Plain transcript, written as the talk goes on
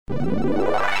Once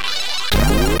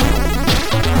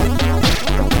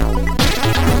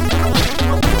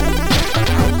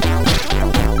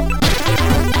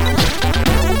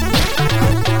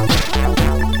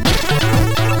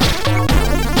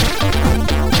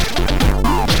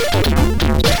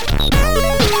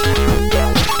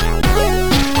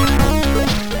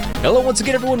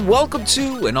again, everyone, welcome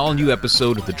to an all-new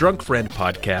episode of the Drunk Friend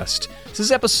Podcast. This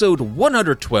is episode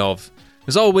 112.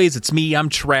 As always, it's me, I'm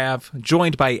Trav,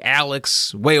 joined by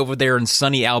Alex, way over there in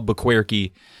sunny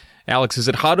Albuquerque. Alex, is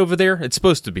it hot over there? It's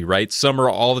supposed to be, right? Summer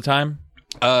all the time?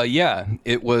 Yeah.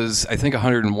 It was, I think,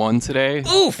 101 today.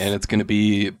 Oof! And it's going to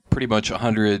be pretty much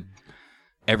 100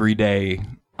 every day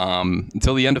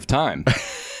until the end of time.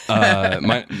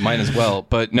 Mine as well,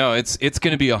 but no, it's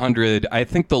going to be 100. I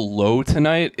think the low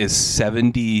tonight is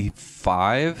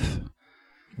 75.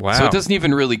 Wow! So it doesn't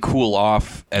even really cool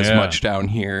off as much down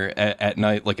here at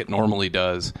night like it normally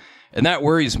does, and that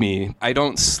worries me. I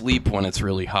don't sleep when it's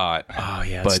really hot. Oh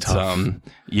yeah, it's tough.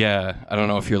 Yeah, I don't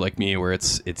know if you're like me, where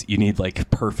it's you need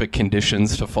like perfect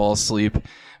conditions to fall asleep.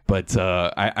 But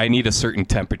I need a certain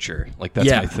temperature. Like that's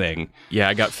my thing. Yeah,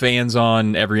 I got fans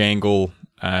on every angle.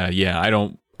 I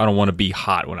don't want to be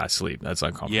hot when I sleep. That's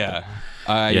uncomfortable. Yeah,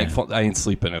 I ain't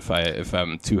sleeping if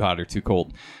I'm too hot or too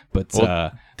cold. But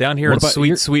down here in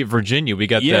sweet Virginia, we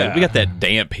got that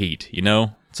damp heat. You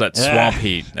know, it's that swamp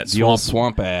heat. The old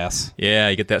swamp ass. Yeah,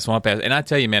 you get that swamp ass. And I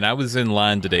tell you, man, I was in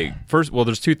line today. First, well,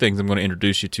 there's two things I'm going to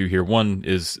introduce you to here. One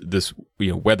is this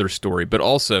weather story, but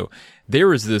also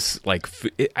there is this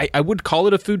I would call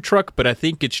it a food truck, but I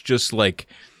think it's just like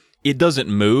it doesn't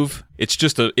move. It's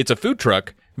just it's a food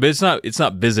truck. But it's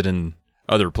not visiting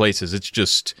other places. It's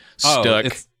just stuck.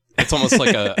 It's almost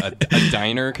like a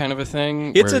diner kind of a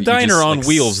thing. It's a diner on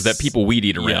wheels that people weed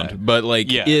eat around. Yeah. But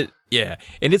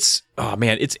and its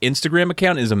its Instagram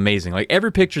account is amazing. Like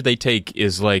every picture they take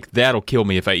is like, that'll kill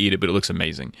me if I eat it, but it looks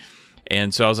amazing.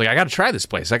 And so I was like, I got to try this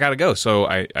place. I got to go. So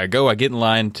I get in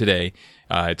line today.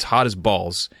 It's hot as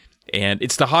balls. And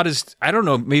it's the hottest, I don't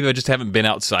know, maybe I just haven't been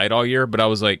outside all year, but I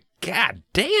was like, God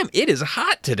damn, it is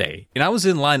hot today. And I was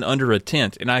in line under a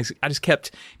tent, and I just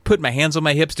kept putting my hands on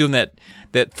my hips, doing that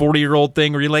 40-year-old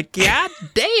thing where you're like, God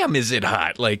damn, is it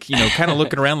hot? Like, kind of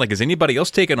looking around like, is anybody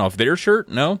else taking off their shirt?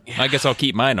 No? Yeah. I guess I'll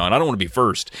keep mine on. I don't want to be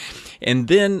first. And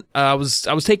then I was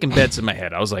taking bets in my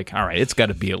head. I was like, all right, it's got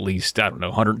to be at least,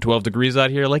 112 degrees out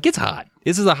here. Like, it's hot.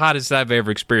 This is the hottest I've ever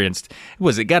experienced.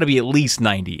 It got to be at least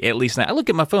 90, at least 90. I look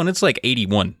at my phone, it's like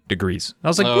 81 degrees. I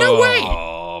was like, no way.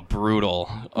 Oh, brutal.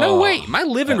 No way. My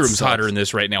living room's hotter than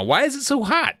this right now. Why is it so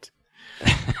hot?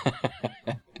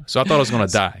 So I thought I was going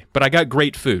to die, but I got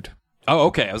great food. Oh,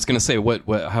 okay. I was going to say,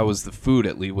 how was the food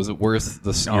at least? Was it worth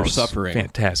your suffering?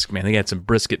 Fantastic, man. They had some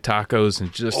brisket tacos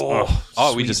and just...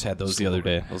 we just had those the other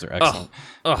day. Those are excellent.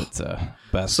 It's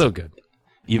best. So good.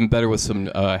 Even better with some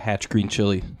Hatch green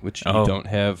chili, which you don't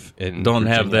have in Don't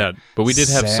Virginia. have that. But we did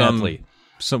have Sadly.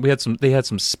 They had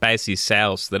some spicy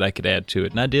sauce that I could add to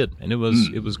it, and I did, and it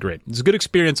was great. It's a good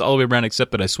experience all the way around,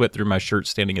 except that I sweat through my shirt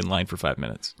standing in line for 5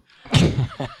 minutes.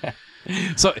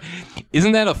 So,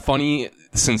 isn't that a funny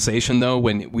sensation though?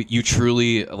 When you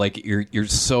truly you're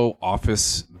so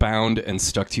office bound and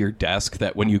stuck to your desk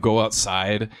that when you go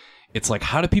outside, it's like,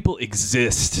 how do people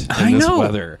exist in this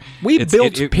weather? We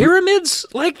built pyramids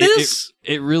like this.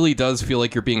 It really does feel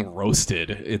like you're being roasted.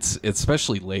 It's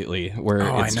especially lately where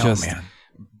it's just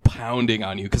pounding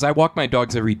on you. Because I walk my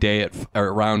dogs every day at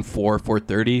around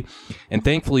 4:30, and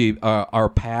thankfully our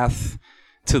path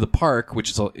to the park, which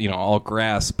is all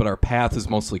grass, but our path is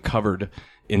mostly covered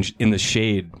in the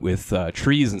shade with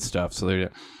trees and stuff, so they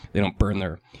don't burn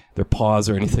their paws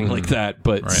or anything like that.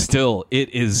 But still, it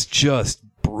is just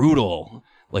brutal.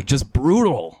 Like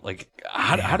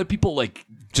how do people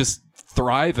just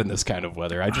thrive in this kind of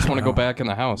weather? I just want to go back in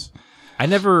the house.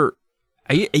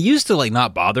 It used to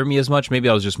not bother me as much. Maybe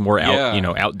I was just more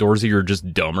outdoorsy or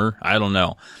just dumber. I don't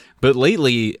know. But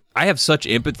lately, I have such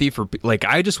empathy for,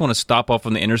 I just want to stop off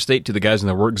on the interstate to the guys in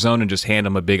the work zone and just hand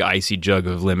them a big icy jug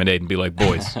of lemonade and be like,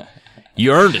 boys,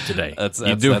 you earned it today.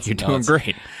 You're doing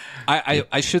great.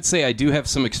 I should say I do have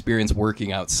some experience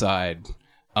working outside.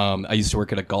 I used to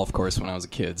work at a golf course when I was a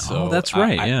kid. So that's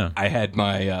right, I had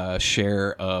my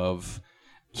share of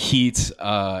heat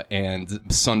and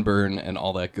sunburn and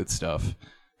all that good stuff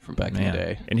from back in the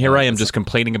day. And here I am just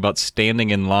complaining about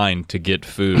standing in line to get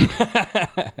food.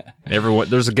 Everyone,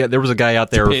 there was a guy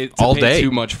out there all day.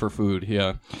 Too much for food,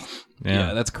 yeah.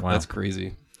 That's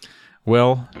crazy.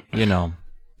 Well,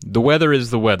 the weather is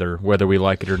the weather, whether we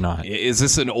like it or not. Is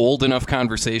this an old enough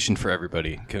conversation for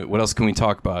everybody? What else can we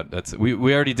talk about?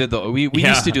 We already did we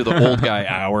used to do the old guy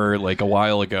hour a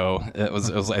while ago.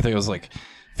 I think it was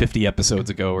 50 episodes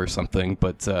ago or something,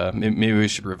 but maybe we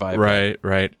should revive it.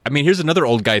 Right. I mean, here's another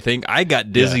old guy thing. I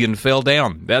got dizzy and fell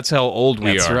down. That's how old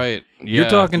we are. That's right. You're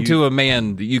talking to a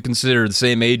man that you consider the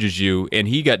same age as you, and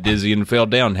he got dizzy and fell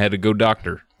down and had to go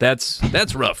doctor. That's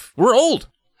rough. We're old.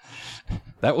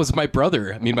 That was my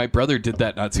brother. I mean, my brother did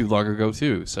that not too long ago,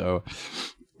 too. So,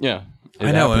 yeah.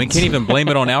 I know. I mean, can't even blame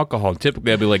it on alcohol.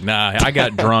 Typically, I'd be like, nah, I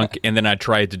got drunk, and then I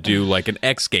tried to do like an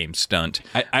X Games stunt.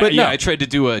 I tried to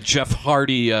do a Jeff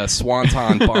Hardy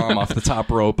swanton bomb off the top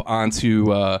rope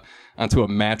onto a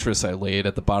mattress I laid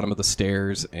at the bottom of the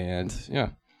stairs, and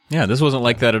Yeah, this wasn't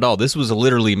like that at all. This was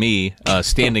literally me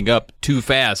standing up too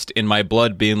fast and my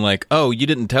blood being like, oh, you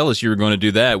didn't tell us you were going to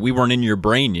do that. We weren't in your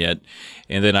brain yet.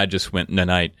 And then I just went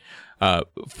night.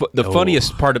 The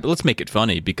funniest part of it, let's make it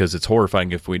funny because it's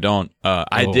horrifying if we don't.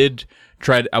 I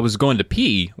was going to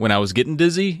pee when I was getting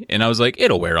dizzy, and I was like,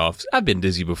 it'll wear off. I've been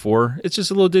dizzy before. It's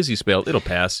just a little dizzy spell. It'll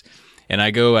pass. And I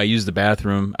use the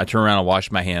bathroom. I turn around and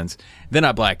wash my hands. Then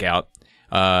I black out.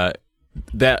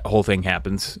 That whole thing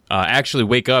happens. I actually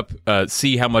wake up,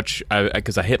 see how much,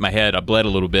 because I hit my head, I bled a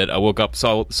little bit. I woke up,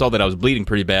 saw that I was bleeding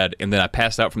pretty bad, and then I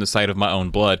passed out from the sight of my own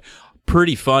blood.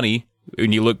 Pretty funny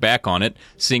when you look back on it,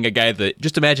 seeing a guy that,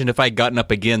 just imagine if I had gotten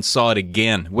up again, saw it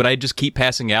again. Would I just keep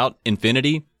passing out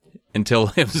infinity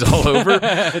until it was all over?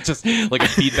 Just like a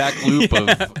feedback loop of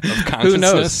consciousness. Who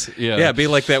knows? Yeah, be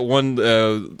like that one,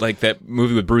 like that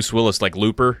movie with Bruce Willis, like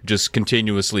Looper, just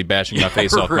continuously bashing my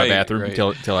face off my bathroom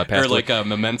until I passed. Or like a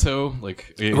Memento,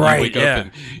 like you wake up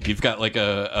and you've got like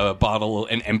a bottle,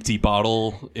 an empty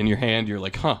bottle in your hand. You're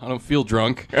like, I don't feel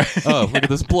drunk. Oh, look at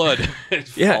this blood.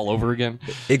 Fall over again.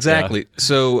 Exactly. Yeah.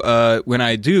 So when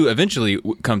I do eventually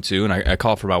come to, and I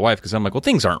call for my wife because I'm like, well,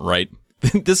 things aren't right.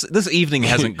 This evening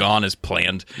hasn't gone as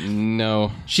planned.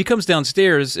 No. She comes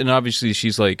downstairs, and obviously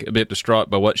she's like a bit distraught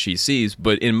by what she sees.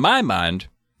 But in my mind,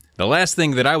 the last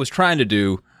thing that I was trying to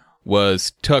do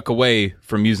was tuck away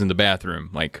from using the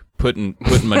bathroom, like putting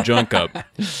my junk up.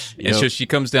 And so she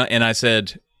comes down, and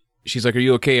she's like, are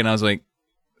you okay? And I was like,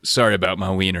 sorry about my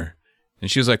wiener.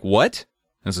 And she was like, what?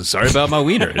 I said, sorry about my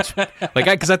wiener. It's like,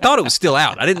 because I thought it was still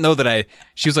out. I didn't know that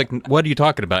she was like, what are you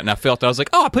talking about? And I was like,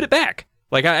 oh, I put it back.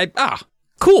 Like,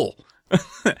 cool.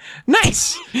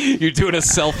 Nice. You're doing a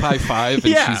self high five,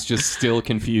 and she's just still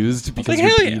confused because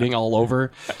you're bleeding all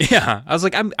over. Yeah. I was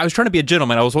like, I was trying to be a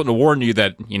gentleman. I was wanting to warn you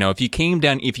that,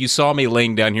 if you saw me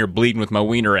laying down here bleeding with my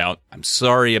wiener out, I'm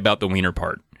sorry about the wiener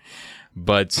part.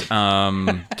 But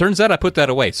turns out I put that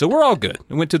away. So we're all good.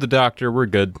 I went to the doctor. We're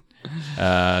good.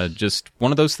 Just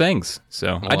one of those things.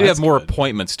 So I do have more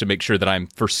appointments to make sure that I'm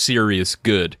for serious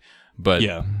good. But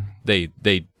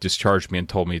they discharged me and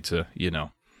told me to,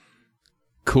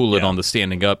 cool it on the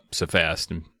standing up so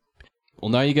fast. And well,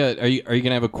 now are you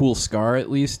gonna have a cool scar at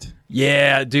least?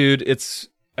 Yeah, dude.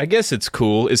 I guess it's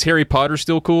cool. Is Harry Potter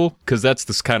still cool? Because that's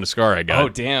the kind of scar I got. Oh,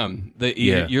 damn.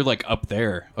 You're like up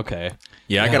there. Okay.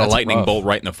 Yeah, I got a lightning bolt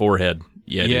right in the forehead.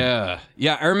 Yeah.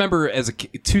 I remember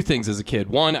two things as a kid.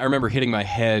 One, I remember hitting my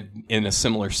head in a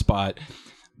similar spot.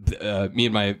 Me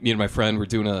and my friend were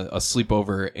doing a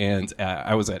sleepover, and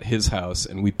I was at his house,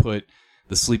 and we put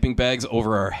the sleeping bags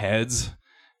over our heads,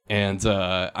 and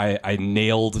I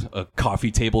nailed a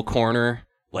coffee table corner,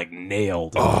 like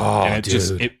nailed. Oh, and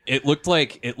dude. It looked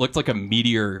like a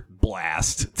meteor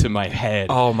blast to my head.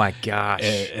 Oh my gosh!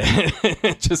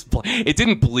 It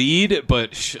didn't bleed,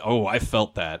 but I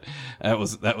felt that. That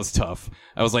was tough.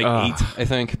 I was like 8, I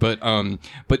think. But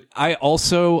I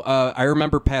also I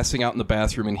remember passing out in the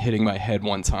bathroom and hitting my head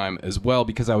one time as well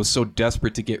because I was so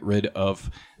desperate to get rid of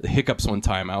the hiccups one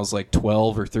time. I was like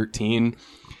 12 or 13,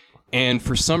 and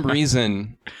for some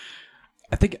reason.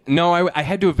 I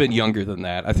had to have been younger than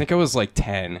that. I think I was like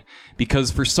 10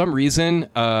 because for some reason,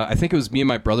 I think it was me and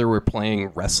my brother were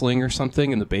playing wrestling or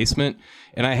something in the basement,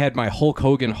 and I had my Hulk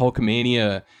Hogan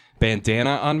Hulkamania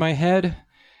bandana on my head,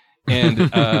 and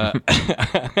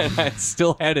I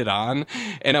still had it on,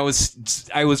 and I was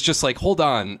just like, hold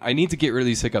on, I need to get rid of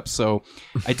these hiccups. So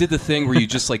I did the thing where you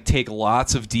just like take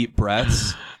lots of deep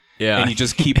breaths. Yeah. And you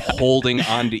just keep holding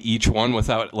on to each one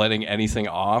without letting anything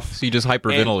off. So you just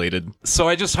hyperventilated. So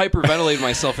I just hyperventilated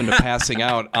myself into passing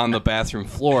out on the bathroom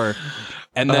floor.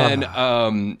 And then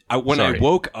I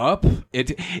woke up,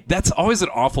 that's always an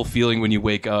awful feeling when you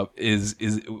wake up is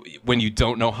when you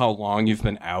don't know how long you've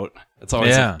been out. It's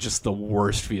always just the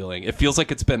worst feeling. It feels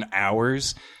like it's been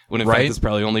hours when in fact it's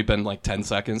probably only been like 10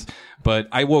 seconds. But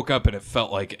I woke up and it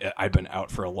felt like I'd been out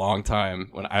for a long time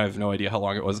when I have no idea how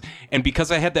long it was. And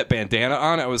because I had that bandana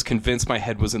on, I was convinced my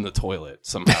head was in the toilet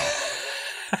somehow.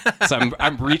 So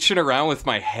I'm reaching around with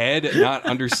my head, not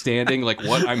understanding like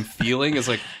what I'm feeling is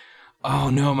like, oh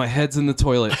no, my head's in the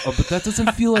toilet. Oh, but that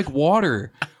doesn't feel like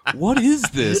water. What is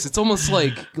this? It's almost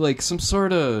like some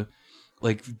sort of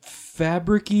like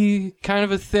fabric-y kind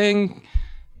of a thing.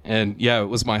 And yeah, it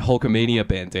was my Hulkamania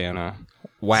bandana.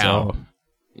 Wow. So,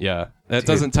 yeah. That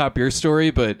doesn't top your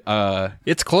story, but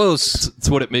it's close. It's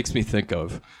what it makes me think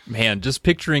of. Man, just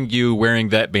picturing you wearing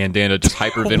that bandana, just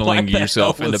hyperventilating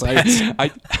yourself in the past.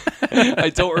 I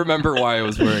don't remember why I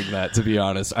was wearing that, to be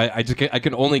honest. I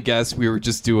can only guess we were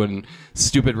just doing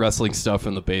stupid wrestling stuff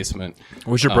in the basement.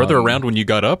 Was your brother around when you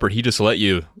got up, or he just let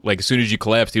you? Like as soon as you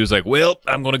collapsed, he was like, "Well,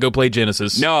 I'm going to go play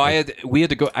Genesis." No, I had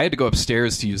to go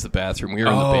upstairs to use the bathroom. We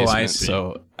were in the basement, I see.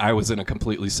 So I was in a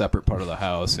completely separate part of the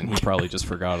house, and he probably just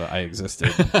forgot I existed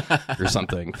or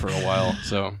something for a while.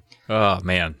 So. Oh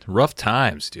man, rough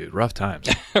times, dude. Rough times.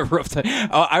 Rough time.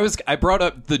 I brought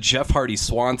up the Jeff Hardy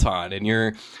Swanton, and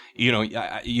your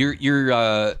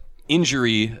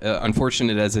injury,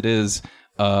 unfortunate as it is,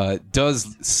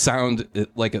 does sound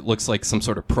like it looks like some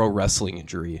sort of pro wrestling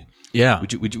injury. Yeah.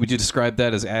 Would you describe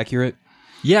that as accurate?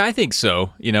 Yeah, I think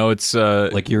so. It's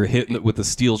like you're hit with a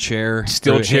steel chair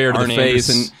to the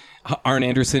face. Arn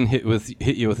Anderson hit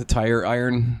you with a tire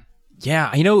iron.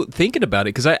 Yeah, thinking about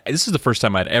it, because this is the first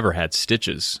time I'd ever had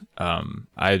stitches.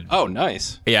 Oh,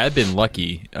 nice. Yeah, I've been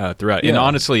lucky throughout. Yeah. And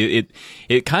honestly,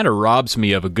 it kind of robs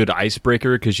me of a good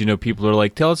icebreaker, because, people are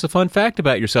like, tell us a fun fact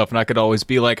about yourself. And I could always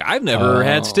be like, I've never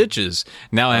had stitches.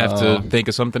 Now I have to think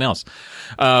of something else.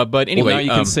 But anyway. Well, now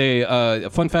you can say, a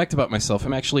fun fact about myself.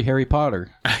 I'm actually Harry Potter.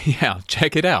 Yeah,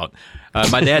 check it out.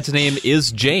 My dad's name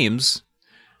is James,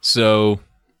 so...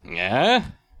 Yeah?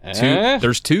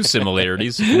 There's two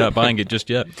similarities. You're not buying it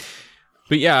just yet.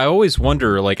 But yeah, I always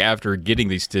wonder, like, after getting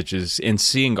these stitches and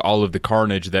seeing all of the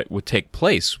carnage that would take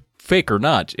place, fake or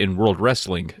not, in World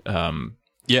Wrestling.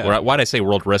 Yeah. Why'd I say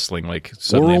World Wrestling? Like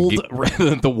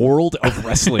the world of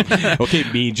wrestling. Okay,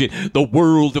 Mean Gene. The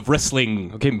world of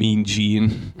wrestling. Okay, Mean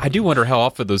Gene. I do wonder how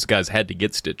often those guys had to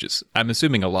get stitches. I'm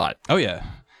assuming a lot. Oh yeah,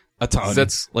 a ton.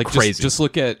 That's like crazy.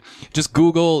 Just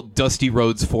Google Dusty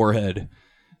Rhodes' forehead.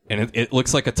 And it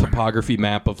looks like a topography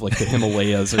map of like the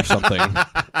Himalayas or something.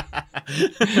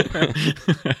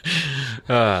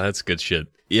 That's good shit.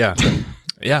 Yeah.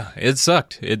 Yeah, it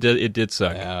sucked. It did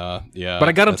suck. Yeah. But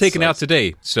I got them taken out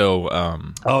today, so...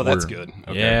 that's good.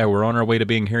 Okay. Yeah, we're on our way to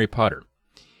being Harry Potter.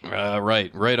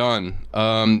 Right on.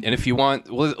 And if you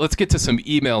want... let's get to some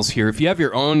emails here. If you have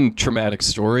your own traumatic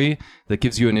story that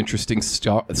gives you an interesting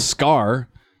scar...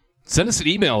 Send us an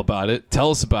email about it.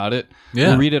 Tell us about it. Yeah.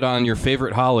 We'll read it on your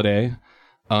favorite holiday.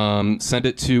 Send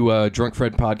it to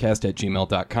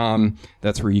drunkfredpodcast@gmail.com.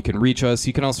 That's where you can reach us.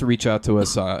 You can also reach out to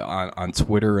us on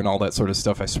Twitter and all that sort of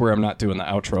stuff. I swear I'm not doing the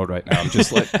outro right now. I'm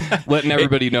just letting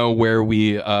everybody know where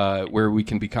we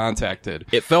can be contacted.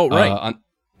 It felt right.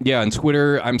 On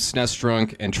Twitter, I'm SNES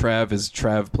Drunk, and Trav is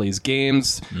Trav Plays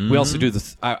Games. Mm-hmm. We also do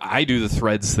I do the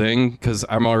Threads thing because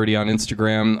I'm already on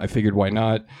Instagram. I figured why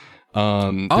not.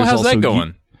 How's that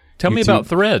going? Tell me about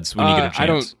Threads when you get a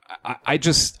chance. I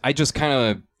just kind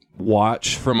of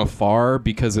watch from afar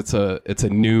because it's a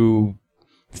new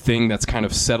thing that's kind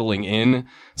of settling in.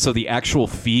 So the actual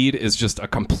feed is just a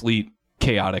complete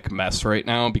chaotic mess right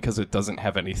now because it doesn't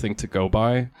have anything to go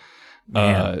by.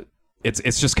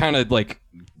 It's just kind of like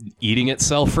eating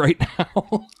itself right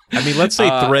now. I mean, let's say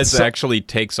Threads actually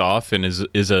takes off and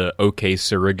is a okay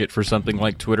surrogate for something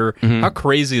like Twitter. Mm-hmm. How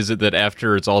crazy is it that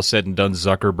after it's all said and done,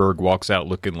 Zuckerberg walks out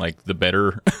looking like the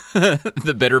better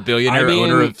billionaire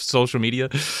owner of social media?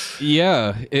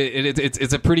 Yeah,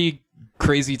 it's a pretty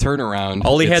crazy turnaround.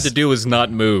 All he had to do was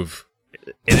not move.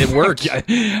 And it worked.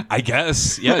 I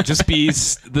guess. Yeah, just be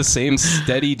the same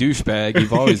steady douchebag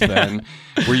you've always been,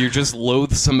 where you're just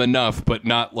loathsome enough, but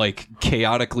not like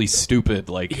chaotically stupid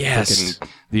like fucking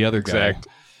the other guy. Exact.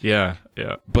 Yeah.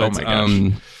 But, oh my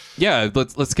gosh. Yeah,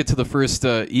 let's get to the first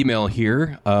email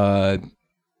here.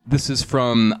 This is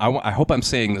from, I hope I'm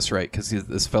saying this right, because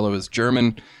this fellow is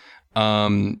German.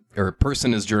 Or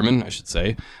person is German, I should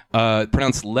say.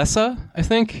 Pronounced Lessa, I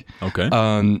think. Okay.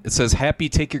 It says, "Happy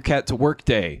Take Your Cat to Work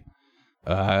Day."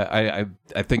 I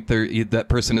think that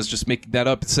person is just making that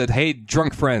up. It said, "Hey,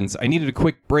 drunk friends, I needed a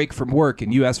quick break from work,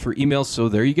 and you asked for emails, so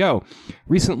there you go.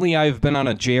 Recently, I've been on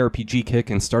a JRPG kick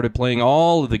and started playing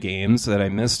all of the games that I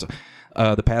missed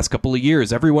the past couple of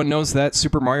years. Everyone knows that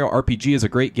Super Mario RPG is a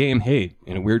great game. Hey,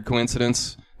 in a weird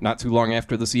coincidence, not too long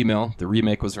after this email, the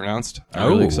remake was announced. I'm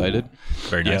really excited.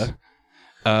 Very nice.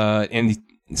 Yeah. And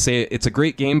say it's a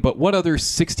great game, but what other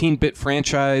 16-bit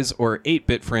franchise or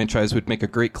 8-bit franchise would make a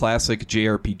great classic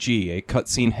JRPG? A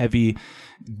cutscene-heavy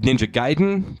Ninja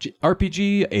Gaiden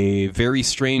RPG? A very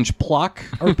strange Plock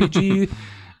RPG?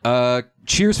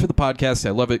 Cheers for the podcast.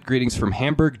 I love it. Greetings from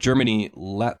Hamburg, Germany,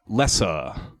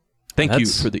 Lessa. Thank you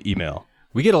for the email.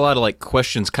 We get a lot of like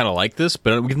questions kind of like this,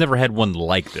 but we've never had one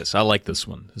like this. I like this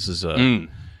one. This is a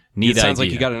neat It sounds idea.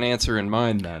 like you got an answer in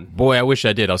mind then. Boy, I wish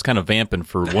I did. I was kind of vamping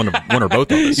for one or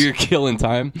both of us. You're killing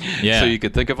time so you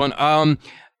could think of one.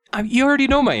 You already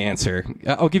know my answer.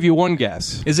 I'll give you one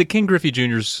guess. Is it Ken Griffey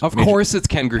Jr.'s? Of course it's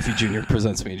Ken Griffey Jr.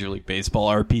 Presents Major League Baseball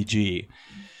RPG.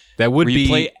 That would where be... you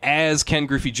play as Ken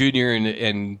Griffey Jr.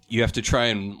 and you have to try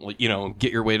and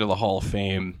get your way to the Hall of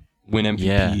Fame, win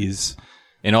MVPs. Yeah.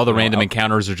 And all the random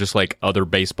encounters are just like other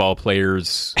baseball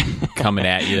players coming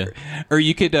at you. Or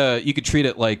you could treat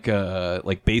it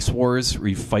like Base Wars, where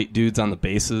you fight dudes on the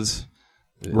bases.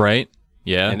 Right.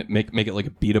 Yeah. And make it like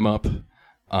a beat 'em up.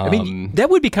 I mean,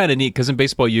 that would be kind of neat because in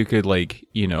baseball you could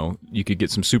you could get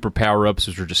some super power ups,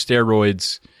 which are just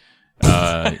steroids.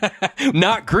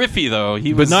 Not Griffey though.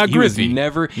 He was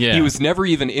never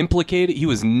even implicated. He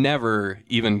was never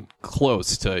even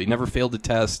close to. He never failed a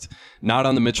test. Not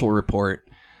on the Mitchell report.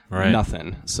 Right.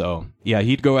 Nothing. So yeah,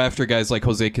 he'd go after guys like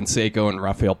Jose Canseco and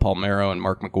Rafael Palmeiro and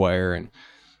Mark McGwire and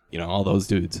all those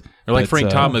dudes. Or like Frank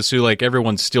Thomas, who like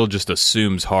everyone still just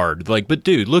assumes hard. Like, but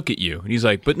dude, look at you. And he's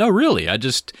like, but no, really, I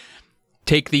just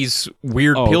take these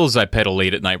weird pills I peddle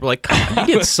late at night. We're like, come on,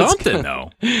 you get something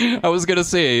though. I was gonna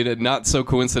say, not so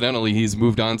coincidentally, he's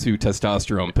moved on to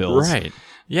testosterone pills. Right.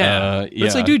 Yeah.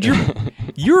 It's like, dude,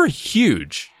 you're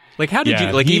huge. Like, how did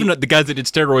you? Like, even the guys that did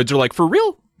steroids are like, for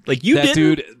real? Like, you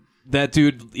didn't? That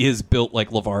dude is built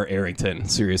like LeVar Arrington.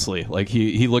 Seriously, like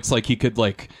he looks like he could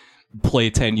like play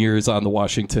 10 years on the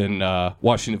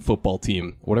Washington football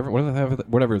team,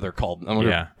 whatever they're called. I don't know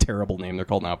what terrible name they're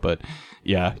called now, but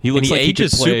yeah, he looks like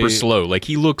ages he could play... super slow. Like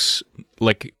he looks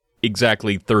like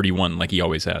exactly 31, like he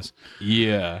always has.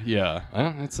 Yeah.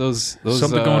 It's those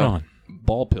something going on.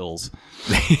 Ball pills.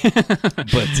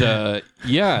 But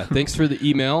yeah, thanks for the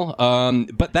email.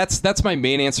 But that's my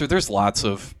main answer. There's lots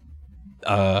of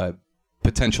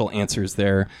potential answers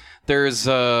there. There's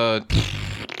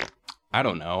I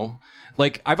don't know.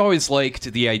 Like, I've always liked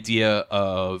the idea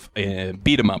of a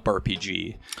beat-em-up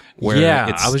RPG.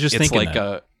 Where I was just thinking like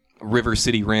a River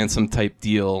City Ransom type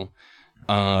deal.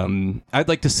 I'd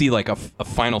like to see like a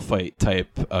Final Fight type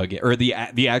game, or the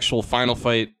actual Final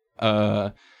Fight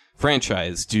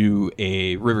franchise do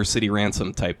a River City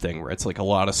Ransom type thing where it's like a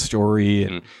lot of story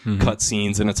and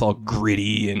cutscenes and it's all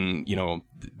gritty and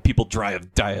people die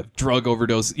of drug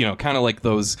overdose, kind of like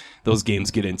those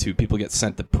games get into. People get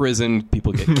sent to prison,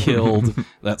 people get killed,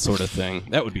 that sort of thing.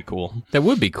 That would be cool. That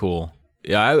would be cool.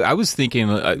 Yeah, I was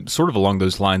thinking sort of along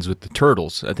those lines with the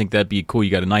Turtles. I think that'd be cool.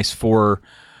 You got a nice four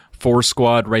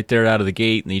squad right there out of the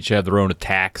gate, and they each have their own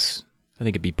attacks. I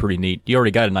think it'd be pretty neat. You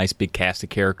already got a nice big cast of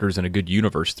characters and a good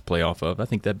universe to play off of. I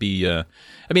think that'd be... I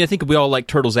think we all like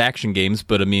Turtles action games,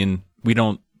 but we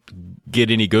don't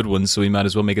get any good ones, so we might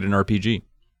as well make it an RPG.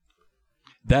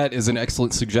 That is an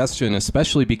excellent suggestion,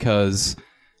 especially because,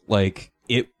 like,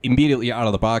 it immediately out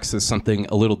of the box is something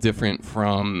a little different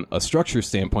from a structure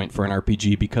standpoint for an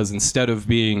RPG, because instead of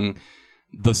being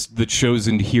the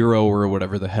chosen hero or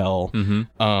whatever the hell,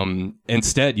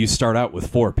 instead you start out with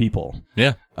 4 people.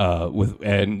 Yeah.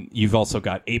 And you've also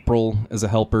got April as a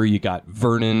helper. You got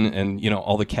Vernon and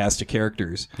all the cast of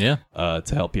characters. Yeah.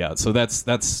 To help you out. So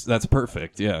that's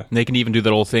perfect. Yeah. And they can even do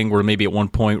that whole thing where maybe at one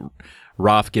point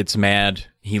Raph gets mad.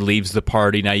 He leaves the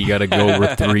party. Now you got to go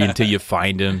over 3 until you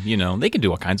find him. They can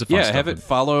do all kinds of fun stuff.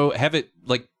 Have it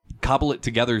like cobble it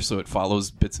together so it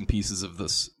follows bits and pieces of the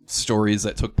stories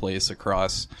that took place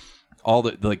across all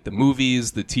the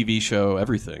movies, the TV show,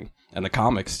 everything, and the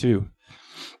comics too.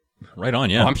 Right on,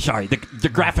 yeah. Oh, I'm sorry, the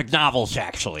graphic novels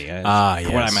actually. Yes.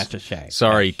 What I meant to say.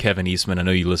 Sorry, Kevin Eastman. I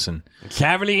know you listen.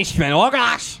 Kevin Eastman. Oh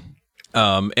gosh.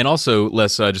 And also,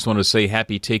 Les, I just wanted to say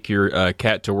happy Take Your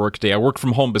Cat to Work Day. I work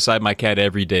from home beside my cat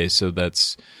every day, so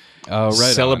that's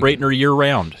celebrating her year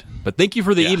round. But thank you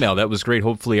for the email. That was great.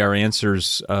 Hopefully our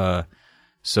answers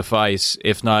suffice,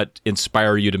 if not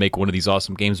inspire you to make one of these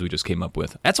awesome games we just came up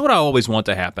with. That's what I always want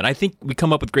to happen. I think we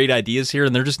come up with great ideas here,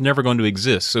 and they're just never going to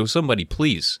exist. So somebody,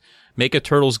 please, make a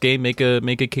Turtles game, make a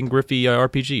King Griffey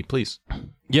RPG, please.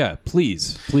 Yeah,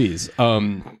 please.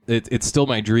 It's still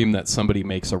my dream that somebody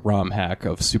makes a ROM hack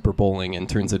of Super Bowling and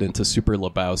turns it into Super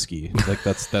Lebowski. Like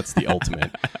that's the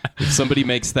ultimate. If somebody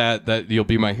makes that you'll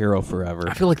be my hero forever.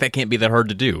 I feel like that can't be that hard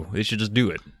to do. They should just do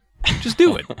it. Just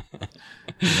do it.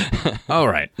 All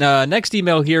right. Next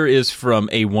email here is from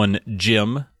A1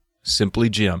 Jim, simply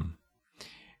Jim.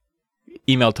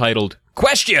 Email titled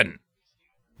 "Question,"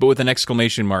 but with an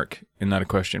exclamation mark and not a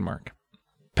question mark.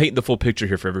 Paint the full picture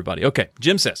here for everybody. Okay,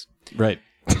 Jim says, right.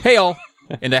 Hey all,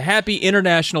 And a happy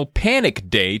International Panic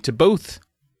Day to both.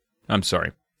 I'm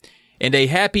sorry. And a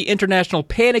happy International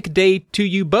Panic Day to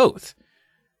you both.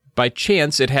 By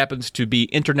chance, it happens to be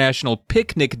International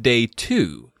Picnic Day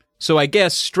too. So I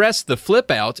guess stress the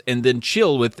flip out and then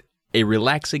chill with a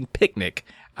relaxing picnic.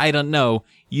 I don't know.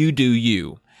 You do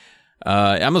you.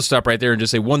 I'm going to stop right there and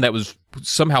just say one that was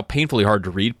somehow painfully hard to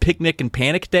read. Picnic and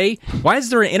Panic Day. Why is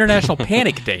there an International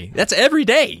Panic Day? That's every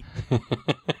day.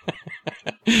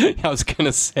 I was going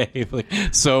to say,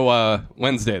 so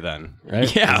Wednesday then,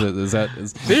 right? Yeah.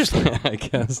 Seriously, I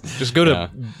guess. Just go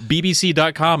to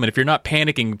bbc.com, and if you're not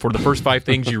panicking for the first 5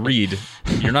 things you read,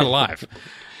 you're not alive.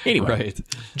 Anyway, right.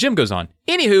 Jim goes on.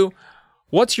 Anywho,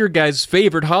 what's your guys'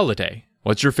 favorite holiday?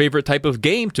 What's your favorite type of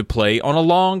game to play on a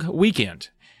long weekend?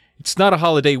 It's not a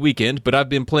holiday weekend, but I've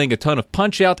been playing a ton of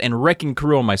Punch-Out and Wrecking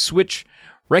Crew on my Switch.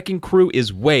 Wrecking Crew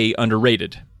is way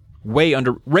underrated.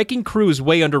 Wrecking Crew is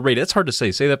way underrated. That's hard to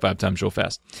say. Say that 5 times real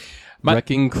fast.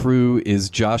 Wrecking Crew is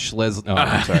Josh Leslie. Oh,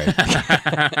 I'm sorry.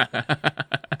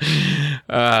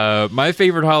 My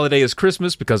favorite holiday is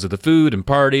Christmas because of the food and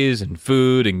parties and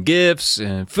food and gifts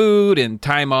and food and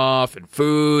time off and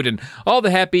food and all the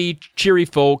happy, cheery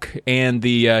folk and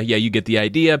the, you get the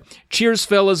idea. Cheers,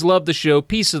 fellas. Love the show.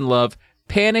 Peace and love.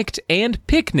 Panicked and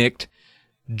picnicked.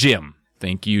 Jim.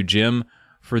 Thank you, Jim,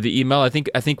 for the email. I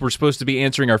think we're supposed to be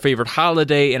answering our favorite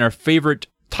holiday and our favorite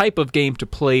type of game to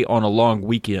play on a long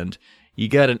weekend. You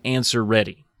got an answer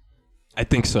ready? I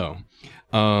think so.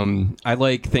 I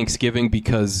like Thanksgiving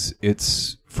because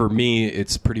for me,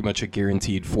 it's pretty much a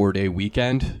guaranteed 4-day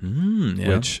weekend,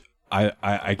 which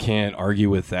I can't argue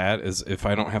with that. As if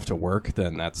I don't have to work,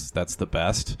 then that's the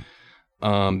best.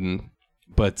 I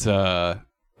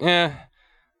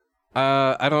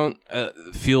don't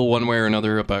feel one way or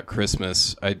another about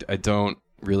Christmas. I don't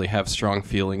really have strong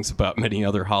feelings about many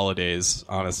other holidays,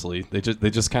 honestly. They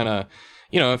just kind of,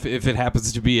 if it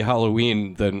happens to be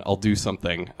Halloween, then I'll do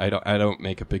something. I don't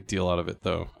make a big deal out of it,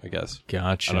 though, I guess.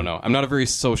 Gotcha. I don't know. I'm not a very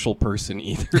social person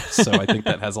either, so I think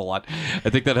that has a lot. I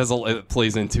think it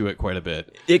plays into it quite a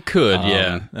bit. It could,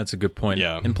 yeah. That's a good point.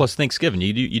 Yeah. And plus Thanksgiving,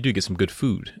 you do get some good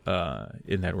food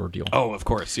in that ordeal. Oh, of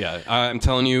course, yeah. I'm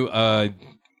telling you, the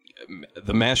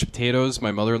mashed potatoes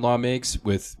my mother-in-law makes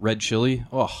with red chili,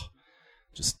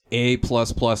 just A++++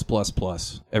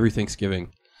 every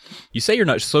Thanksgiving. You say you're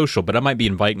not social, but I might be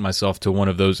inviting myself to one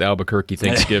of those Albuquerque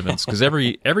Thanksgivings because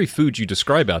every food you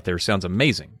describe out there sounds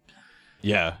amazing.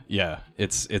 Yeah.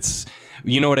 It's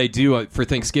you know what I do for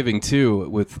Thanksgiving too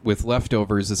with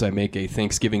leftovers is I make a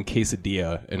Thanksgiving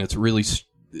quesadilla, and it's really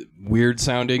weird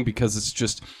sounding because it's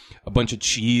just a bunch of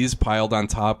cheese piled on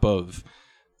top of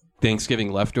Thanksgiving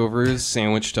leftovers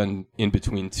sandwiched in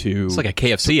between two. It's like a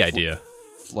KFC idea.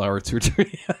 Flour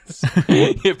tortillas.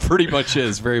 It pretty much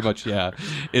is, very much, yeah.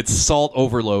 It's salt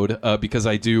overload because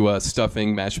I do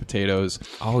stuffing, mashed potatoes.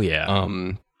 Oh, yeah.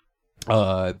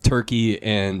 Turkey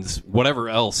and whatever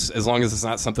else, as long as it's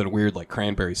not something weird like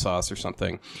cranberry sauce or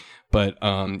something. But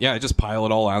I just pile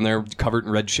it all on there, cover it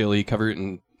in red chili, cover it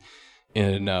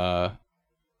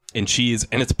in cheese,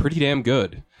 and it's pretty damn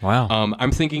good. Wow.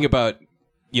 I'm thinking about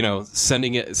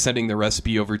sending the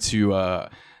recipe over to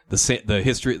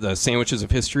the Sandwiches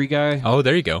of History guy. Oh,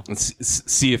 there you go. And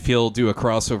see if he'll do a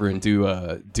crossover and do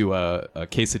a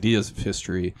quesadillas of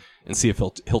history, and see if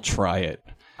he'll try it.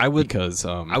 I would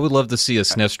love to see a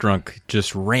SNES Drunk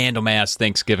just random ass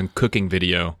Thanksgiving cooking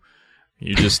video.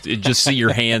 You just see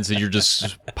your hands and you're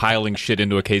just piling shit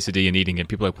into a quesadilla and eating it.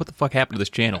 People are like, what the fuck happened to this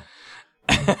channel?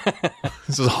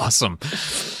 This is awesome.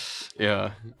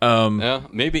 Yeah.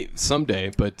 Maybe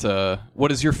someday, but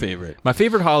what is your favorite? My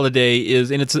favorite holiday is,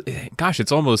 and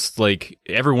it's almost like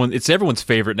everyone's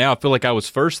favorite now. I feel like I was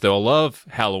first, though. I love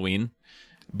Halloween.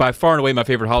 By far and away my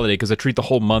favorite holiday because I treat the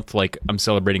whole month like I'm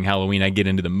celebrating Halloween. I get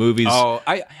into the movies. Oh,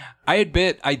 I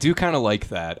admit I do kind of like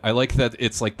that. I like that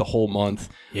it's like the whole month.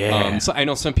 Yeah. So I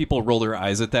know some people roll their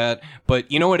eyes at that, but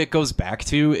you know what it goes back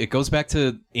to? It goes back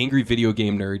to angry video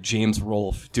game nerd James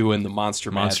Rolfe doing the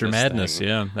Monster Madness thing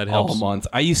yeah, that helps. All month.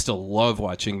 I used to love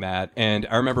watching that, and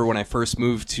I remember when I first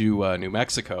moved to New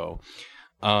Mexico.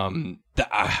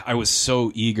 I was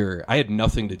so eager. I had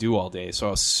nothing to do all day, so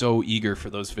I was so eager for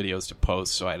those videos to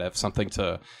post, so I'd have something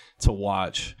to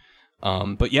watch.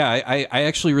 But yeah, I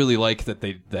actually really like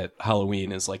that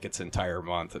Halloween is like its entire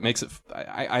month. It makes it.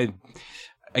 I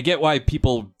get why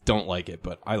people don't like it,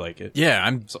 but I like it. Yeah,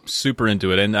 I'm super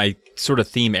into it, and I sort of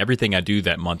theme everything I do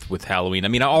that month with Halloween. I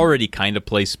mean, I already kind of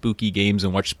play spooky games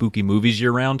and watch spooky movies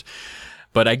year round.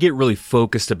 But I get really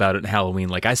focused about it in Halloween.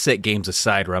 Like I set games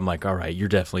aside where I'm like, all right, you're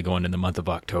definitely going in the month of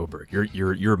October.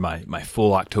 You're my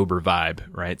full October vibe,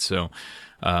 right? So,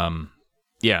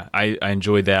 Yeah, I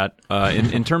enjoy that.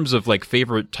 In terms of like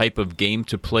favorite type of game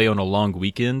to play on a long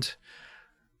weekend,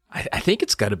 I think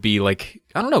it's got to be like,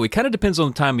 I don't know, it kind of depends on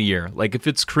the time of year. Like if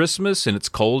it's Christmas and it's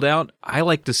cold out, I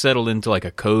like to settle into like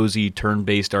a cozy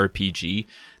turn-based RPG.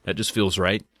 That just feels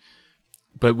right.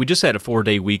 But we just had a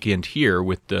 4-day weekend here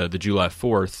with the July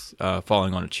 4th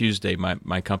falling on a Tuesday.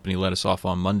 My company let us off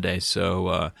on Monday,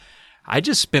 so I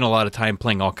just spent a lot of time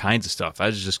playing all kinds of stuff. I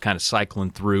was just kind of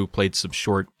cycling through, played some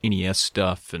short NES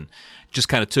stuff, and just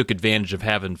kind of took advantage of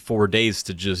having 4 days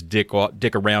to just dick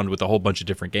around with a whole bunch of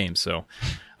different games. So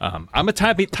I'm a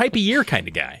type of year kind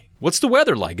of guy. What's the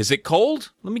weather like? Is it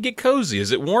cold? Let me get cozy.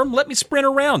 Is it warm? Let me sprint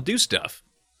around, do stuff.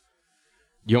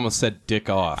 You almost said dick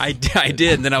off. I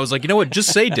did, and then I was like, you know what?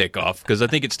 Just say dick off, because I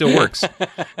think it still works.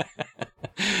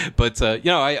 But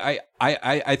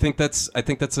I think that's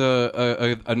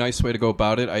a nice way to go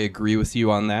about it. I agree with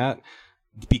you on that,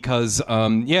 because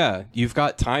you've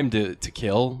got time to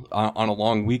kill on a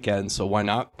long weekend, so why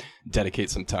not dedicate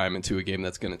some time into a game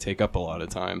that's going to take up a lot of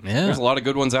time? Yeah. There's a lot of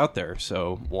good ones out there,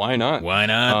 so why not? Why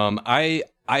not?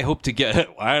 I hope to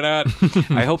get why not?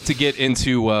 I hope to get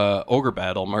into Ogre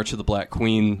Battle, March of the Black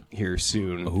Queen here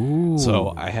soon. Ooh.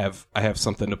 So I have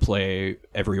something to play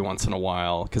every once in a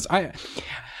while, because I'm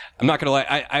not gonna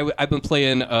lie, I've been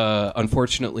playing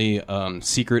unfortunately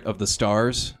Secret of the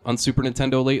Stars on Super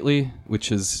Nintendo lately, which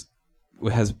has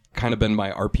kind of been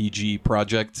my RPG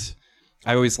project.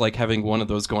 I always like having one of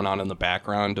those going on in the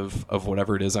background of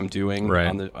whatever it is I'm doing,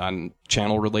 right, on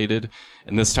channel related.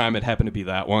 And this time it happened to be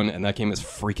that one, and that game is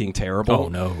freaking terrible. Oh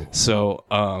no. So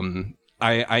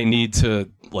I need to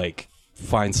like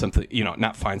find something,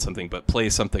 not find something, but play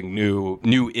something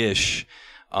new-ish.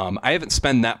 I haven't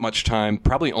spent that much time,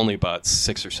 probably only about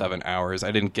 6 or 7 hours.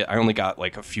 I only got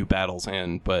like a few battles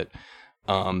in, but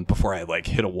before I like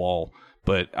hit a wall.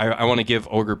 But I want to give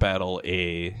Ogre Battle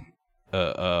a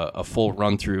full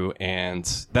run through, and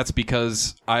that's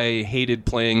because I hated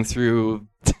playing through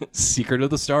Secret of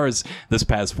the Stars this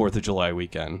past 4th of July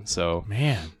weekend. So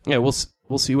man, yeah, we'll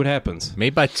see what happens.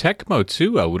 Made by Tecmo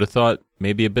too. I would have thought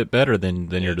maybe a bit better than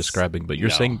you're describing, but you're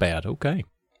saying bad. Okay,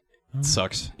 it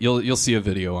sucks. You'll see a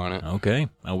video on it. Okay,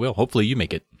 I will. Hopefully you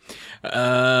make it.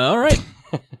 All right.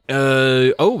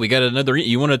 We got another.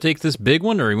 You want to take this big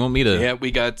one, or you want me to? Yeah,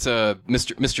 we got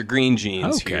Mr. Green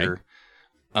Jeans here.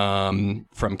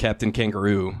 From Captain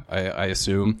Kangaroo, I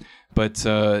assume. But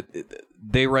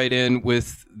they write in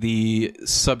with the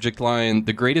subject line,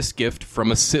 "The greatest gift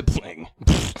from a sibling."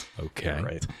 Okay. Yeah,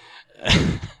 right.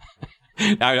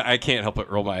 I can't help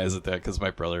but roll my eyes at that, because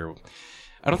my brother...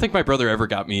 I don't think my brother ever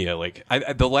got me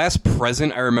the last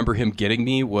present I remember him getting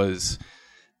me was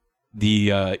the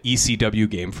ECW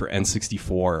game for N64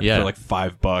 for like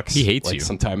 $5. He hates you.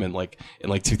 Sometime in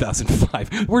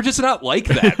 2005. We're just not like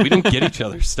that. We don't get each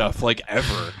other stuff like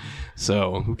ever.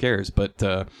 So who cares? But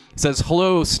it says,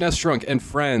 "Hello, SNES Drunk and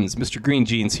friends. Mr. Green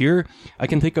Jeans here. I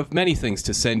can think of many things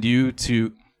to send you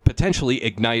to potentially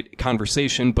ignite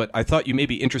conversation, but I thought you may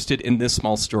be interested in this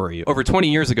small story. Over 20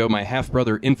 years ago, my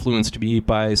half-brother influenced me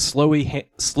by slowly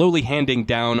handing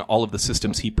down all of the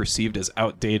systems he perceived as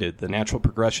outdated, the natural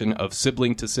progression of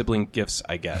sibling-to-sibling gifts,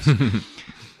 I guess.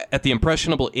 At the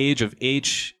impressionable age of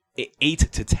 8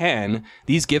 to 10,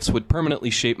 these gifts would permanently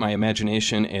shape my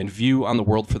imagination and view on the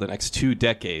world for the next 2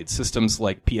 decades. Systems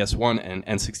like PS1 and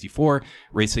N64,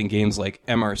 racing games like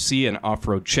MRC and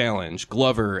Off-Road Challenge,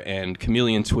 Glover, and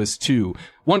Chameleon Twist 2,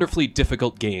 wonderfully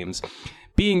difficult games.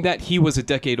 Being that he was a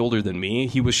decade older than me,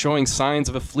 he was showing signs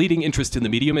of a fleeting interest in the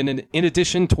medium in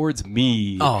addition towards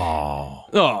me.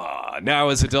 Now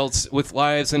as adults with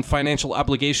lives and financial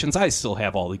obligations, I still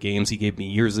have all the games he gave me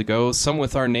years ago, some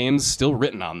with our names still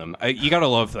written on them. You gotta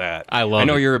love that. I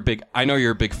know you're a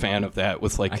big fan of that,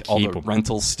 with all the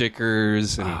rental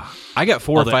stickers. And I got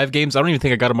 4 or 5 games. I don't even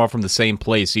think I got them all from the same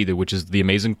place either, which is the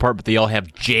amazing part, but they all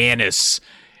have Janice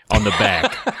on the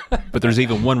back. But there's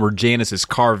even one where Janice is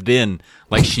carved in,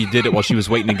 like she did it while she was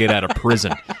waiting to get out of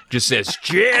prison. Just says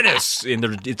Janice, and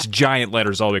it's giant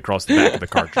letters all the way across the back of the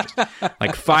cartridges.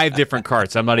 Like 5 different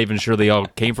carts. I'm not even sure they all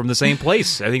came from the same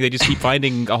place. I think they just keep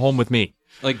finding a home with me.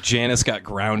 Like Janice got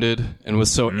grounded and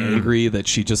was so angry that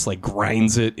she just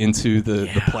grinds it into the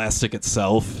plastic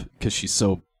itself because she's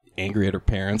so angry at her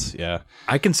parents. Yeah,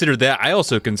 I consider that. I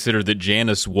also consider that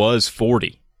Janice was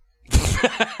 40.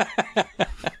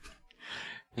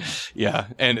 Yeah,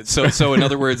 and so in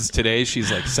other words, today she's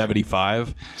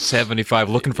 75. 75,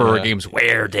 looking for her games.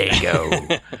 Where'd they go?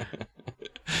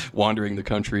 wandering the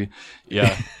country.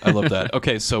 Yeah, I love that.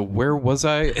 Okay, so where was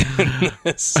I in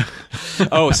this?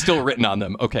 Oh, still written on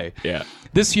them. Okay. Yeah.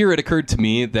 This year, it occurred to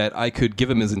me that I could give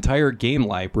him his entire game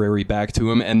library back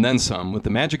to him and then some. With the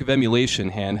magic of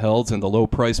emulation handhelds and the low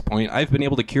price point, I've been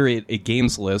able to curate a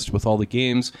games list with all the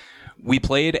games we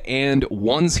played and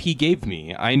ones he gave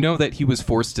me. I know that he was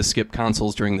forced to skip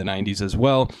consoles during the 90s as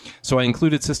well, so I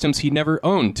included systems he never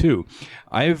owned, too.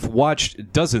 I've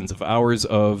watched dozens of hours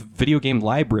of video game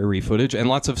library footage and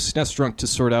lots of SNES Drunk to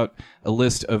sort out a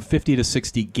list of 50 to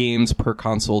 60 games per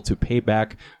console to pay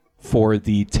back for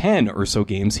the 10 or so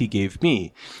games he gave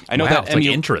me. I know that it's like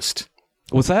interest.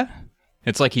 What's that?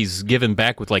 It's like he's given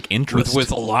back with like interest.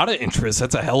 With a lot of interest.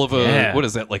 That's a hell of a, what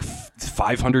is that, like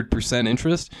 500%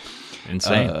 interest?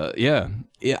 Insane. Yeah.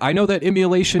 I know that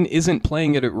emulation isn't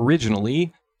playing it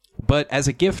originally, but as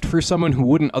a gift for someone who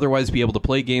wouldn't otherwise be able to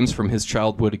play games from his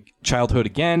childhood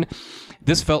again,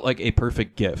 this felt like a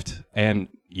perfect gift. And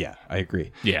yeah, I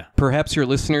agree. Yeah. Perhaps your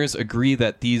listeners agree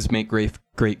that these make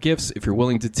great gifts if you're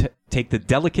willing to take the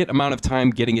delicate amount of time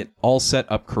getting it all set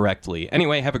up correctly.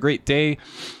 Anyway, have a great day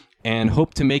and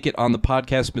hope to make it on the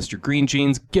podcast, Mr. Green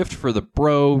Jeans. Gift for the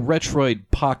bro, Retroid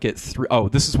Pocket 3. Oh,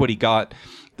 this is what he got,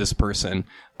 this person.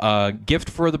 Gift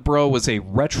for the bro was a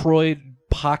Retroid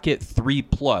Pocket 3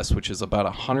 Plus, which is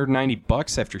about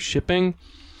 $190 after shipping.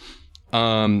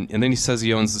 And then he says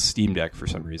he owns the Steam Deck for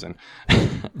some reason.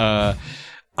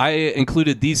 I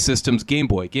included these systems: Game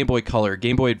Boy, Game Boy Color,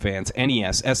 Game Boy Advance,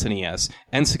 NES, SNES,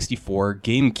 N64,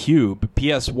 GameCube,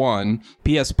 PS1,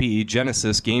 PSP,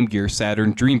 Genesis, Game Gear,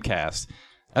 Saturn, Dreamcast.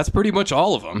 That's pretty much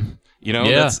all of them. You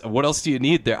know, what else do you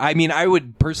need there? I mean, I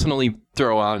would personally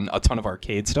throw on a ton of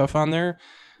arcade stuff on there.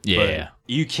 Yeah.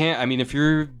 But you can't, I mean, if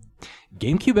you're...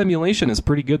 GameCube emulation is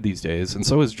pretty good these days, and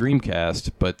so is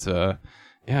Dreamcast, but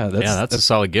that's a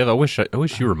solid gift. I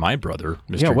wish you were my brother,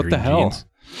 Mr. Yeah, what Green the hell? Jeans.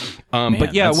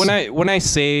 But yeah, when I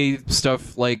say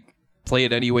stuff like play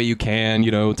it any way you can,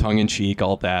 you know, tongue in cheek,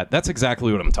 all that, that's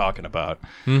exactly what I'm talking about.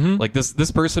 Mm-hmm. Like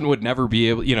this person would never be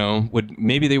able, you know,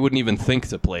 maybe they wouldn't even think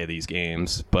to play these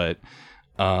games, but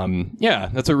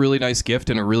that's a really nice gift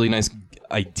and a really nice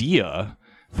idea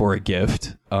for a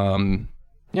gift.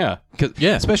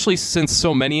 Especially since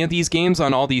so many of these games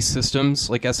on all these systems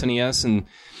like SNES and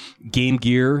Game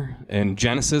Gear and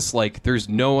Genesis, like there's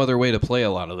no other way to play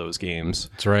a lot of those games.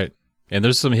 That's right. And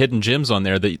there's some hidden gems on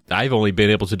there that I've only been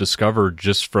able to discover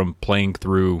just from playing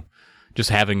through, just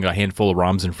having a handful of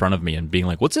ROMs in front of me and being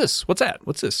like, what's this? What's that?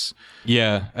 What's this?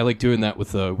 Yeah, I like doing that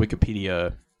with the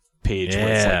Wikipedia page where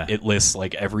it's like, it lists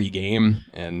like every game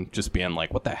and just being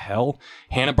like, what the hell?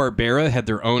 Hanna-Barbera had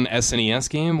their own SNES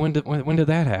game? When did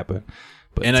that happen?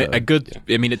 But, and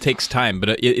I mean, it takes time,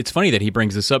 but it's funny that he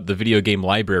brings this up, the video game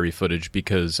library footage,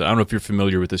 because I don't know if you're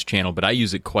familiar with this channel, but I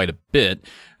use it quite a bit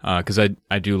because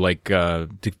I do like to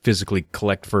physically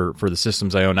collect for the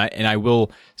systems I own. And I will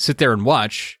sit there and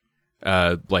watch,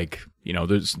 they're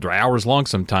hours long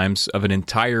sometimes of an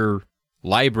entire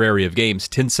library of games,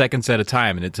 10 seconds at a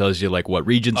time, and it tells you like what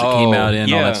regions it came out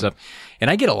in, all that stuff. And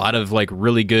I get a lot of like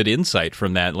really good insight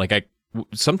from that. Like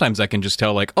sometimes I can just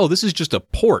tell like, oh, this is just a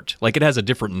port. Like it has a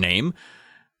different name,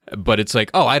 but it's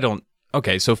like,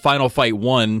 so Final Fight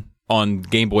 1 on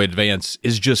Game Boy Advance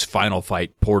is just Final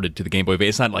Fight ported to the Game Boy Advance.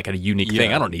 It's not like a unique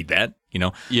thing. I don't need that, you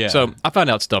know? Yeah. So I found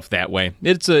out stuff that way.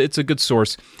 It's a good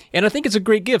source. And I think it's a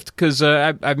great gift because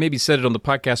I've maybe said it on the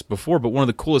podcast before, but one of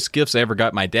the coolest gifts I ever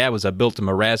got my dad was I built him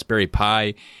a Raspberry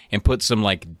Pi and put some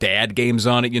like dad games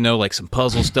on it, you know, like some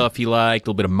puzzle stuff he liked, a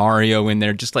little bit of Mario in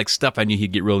there, just like stuff I knew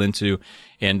he'd get real into.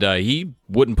 And he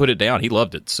wouldn't put it down. He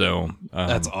loved it. So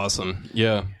that's awesome.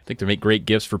 Yeah. I think they make great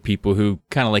gifts for people who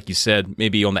kind of like you said,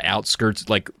 maybe on the outskirts,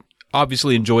 like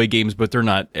obviously enjoy games, but they're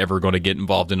not ever going to get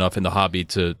involved enough in the hobby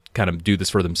to kind of do this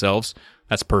for themselves.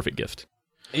 That's a perfect gift.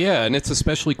 Yeah, and it's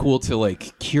especially cool to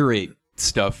like curate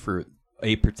stuff for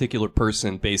a particular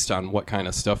person based on what kind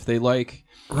of stuff they like.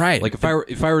 Right. Like if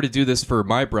I were to do this for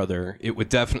my brother, it would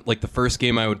definitely, like the first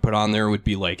game I would put on there would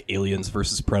be like Aliens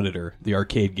versus Predator, the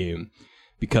arcade game,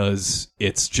 because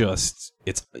it's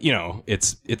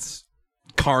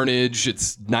carnage,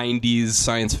 it's 90s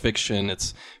science fiction,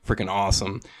 it's freaking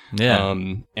awesome. Yeah.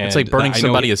 And it's like burning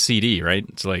somebody a CD, right?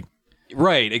 It's like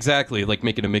right, exactly, like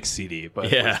making a mixed CD,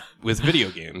 but with video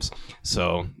games.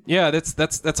 So yeah,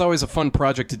 that's always a fun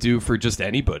project to do for just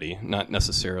anybody, not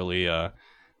necessarily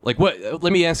like what.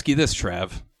 Let me ask you this,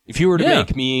 Trav: if you were to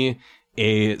make me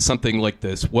something like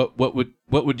this, what would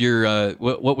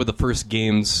the first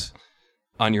games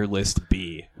on your list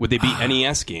be? Would they be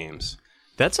NES games?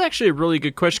 That's actually a really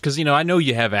good question because, you know, I know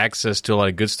you have access to a lot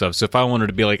of good stuff. So if I wanted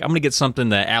to be like, I'm going to get something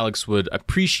that Alex would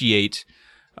appreciate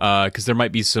because there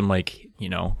might be some like,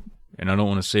 and I don't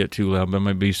want to say it too loud, but there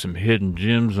might be some hidden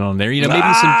gems on there. Maybe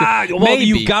some. Well,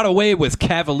 you got away with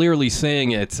cavalierly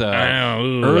saying it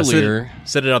earlier.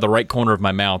 Said it out of the right corner of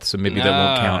my mouth, so maybe that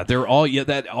won't count. They're all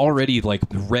that already like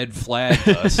red flagged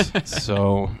us,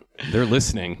 so they're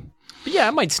listening. But yeah,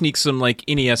 I might sneak some like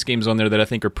NES games on there that I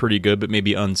think are pretty good, but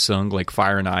maybe unsung, like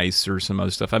Fire and Ice or some other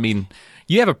stuff. I mean,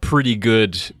 you have a pretty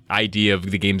good idea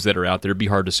of the games that are out there. It'd be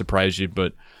hard to surprise you,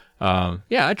 but.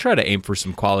 I try to aim for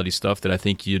some quality stuff that I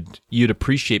think you'd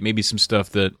appreciate. Maybe some stuff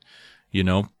that,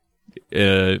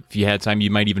 if you had time,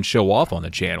 you might even show off on the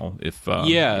channel. If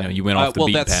you went off the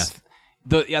beaten path.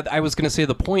 I was going to say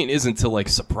the point isn't to like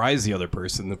surprise the other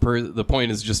person. The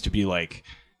point is just to be like,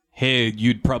 hey,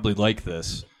 you'd probably like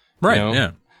this,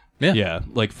 right? Yeah.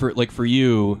 Like for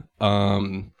you,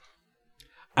 I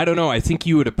don't know. I think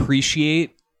you would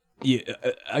appreciate.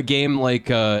 A game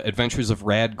like Adventures of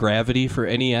Rad Gravity for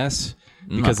NES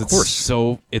because it's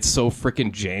so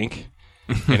freaking jank,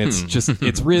 and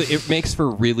it makes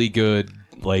for really good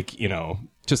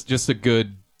just a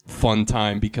good fun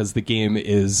time because the game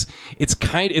it's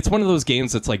one of those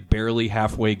games that's like barely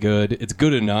halfway good. It's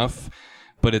good enough,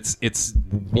 but it's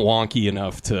wonky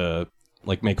enough to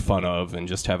like make fun of and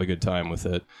just have a good time with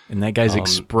it. And that guy's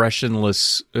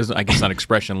expressionless, I guess not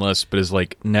expressionless, but is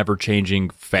like never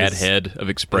changing fat head of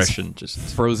expression. Just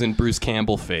frozen Bruce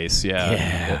Campbell face.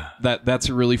 Yeah. That's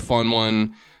a really fun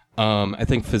one. I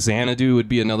think Fazanadu would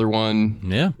be another one.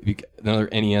 Yeah. Another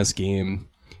NES game.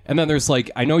 And then there's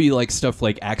like, I know you like stuff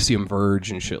like Axiom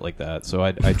Verge and shit like that, so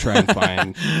I try and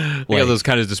find those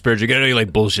kind of disparaging. I know you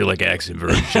like bullshit like Axiom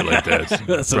Verge and shit like that.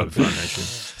 That's probably fun, actually.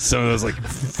 Some of those like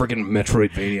freaking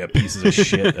Metroidvania pieces of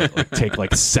shit that like take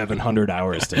like 700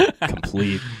 hours to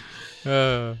complete.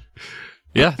 Yeah,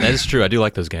 that is true. I do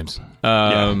like those games.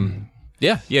 Good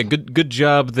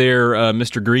job there,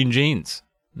 Mr. Green Jeans.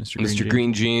 Mr.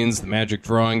 Green Jeans, the Magic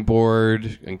Drawing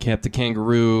Board, and Captain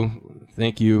Kangaroo.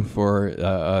 Thank you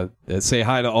for say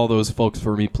hi to all those folks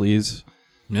for me, please.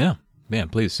 Yeah, man,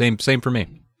 please. Same for me.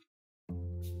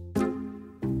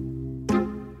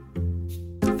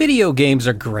 Video games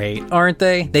are great, aren't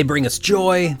they? They bring us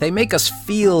joy, they make us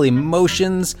feel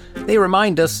emotions, they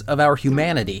remind us of our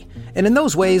humanity, and in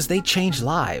those ways, they change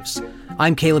lives.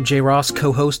 I'm Caleb J. Ross,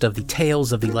 co-host of the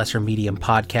Tales of the Lesser Medium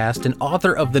podcast and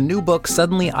author of the new book,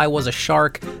 Suddenly I Was a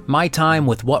Shark, My Time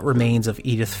with What Remains of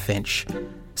Edith Finch.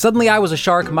 Suddenly I Was a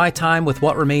Shark, My Time with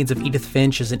What Remains of Edith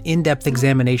Finch is an in-depth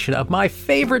examination of my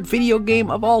favorite video game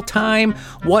of all time,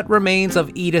 What Remains of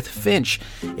Edith Finch.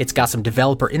 It's got some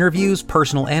developer interviews,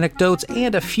 personal anecdotes,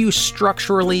 and a few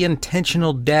structurally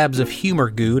intentional dabs of humor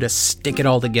goo to stick it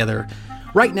all together.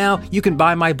 Right now, you can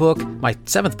buy my book, my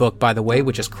 7th book, by the way,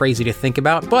 which is crazy to think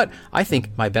about, but I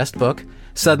think my best book,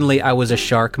 Suddenly I Was a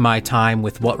Shark, My Time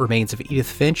with What Remains of Edith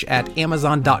Finch at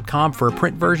Amazon.com for a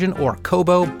print version, or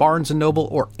Kobo, Barnes & Noble,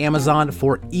 or Amazon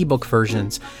for ebook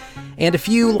versions. And if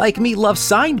you, like me, love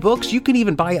signed books, you can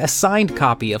even buy a signed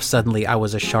copy of Suddenly I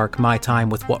Was a Shark, My Time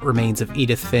with What Remains of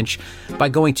Edith Finch by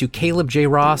going to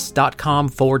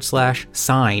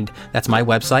calebjross.com/signed. That's my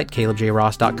website,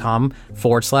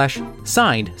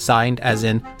 calebjross.com/signed. Signed as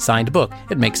in signed book.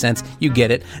 It makes sense. You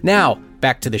get it. Now,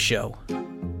 back to the show.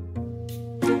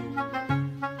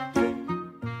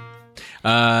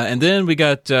 And then we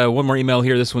got one more email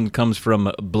here. This one comes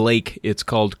from Blake. It's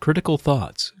called Critical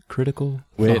Thoughts.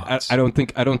 Wait, I don't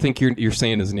think you're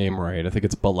saying his name right. I think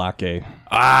it's Balake.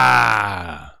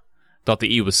 Thought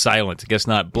the E was silent. Guess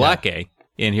not. Blake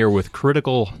in here with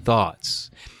Critical Thoughts.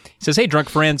 He says, "Hey, drunk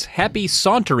friends, happy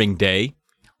sauntering day.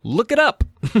 Look it up."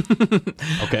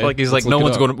 Okay. Like he's like, no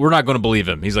one's going. We're not going to believe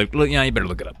him. He's like, yeah, you better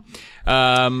look it up.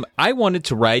 I wanted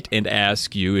to write and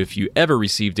ask you if you ever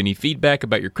received any feedback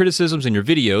about your criticisms in your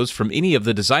videos from any of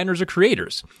the designers or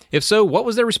creators. If so, what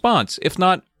was their response? If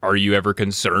not, are you ever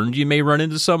concerned you may run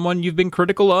into someone you've been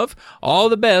critical of? All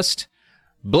the best,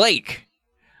 Blake.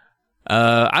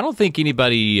 I don't think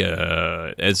anybody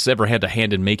has ever had a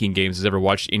hand in making games, has ever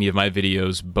watched any of my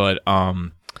videos, but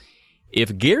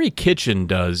if Gary Kitchen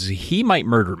does, he might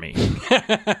murder me.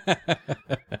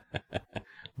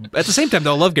 At the same time,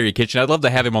 though, I love Gary Kitchen. I'd love to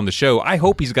have him on the show. I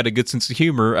hope he's got a good sense of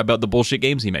humor about the bullshit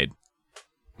games he made.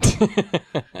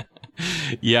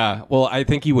 Yeah, well, I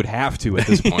think he would have to at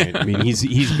this point. I mean, he's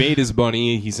made his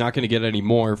money. He's not going to get any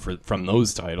more from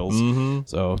those titles. Mm-hmm.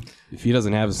 So if he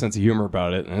doesn't have a sense of humor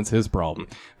about it, that's his problem.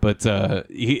 But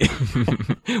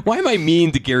why am I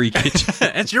mean to Gary Kitchen?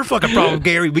 That's your fucking problem,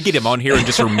 Gary. We get him on here and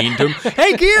just are mean to him.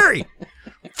 Hey, Gary!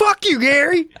 Fuck you,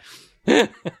 Gary!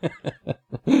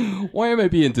 Why am I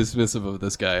being dismissive of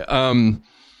this guy?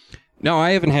 No,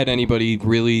 I haven't had anybody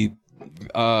really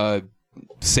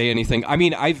say anything. I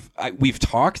mean, we've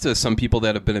talked to some people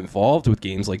that have been involved with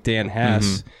games, like Dan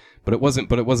Hess, but it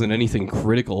wasn't anything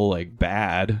critical, like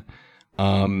bad.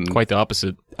 Quite the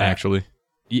opposite, actually.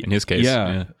 In his case,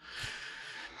 yeah.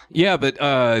 But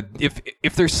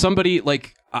if there's somebody,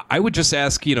 like, I would just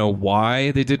ask,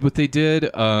 why they did what they did.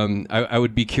 I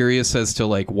would be curious as to,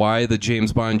 like, why the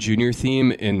James Bond Jr.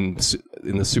 theme in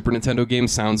the Super Nintendo game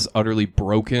sounds utterly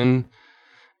broken.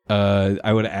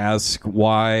 I would ask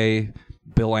why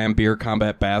Bill Lambier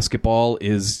Combat Basketball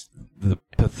is the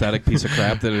pathetic piece of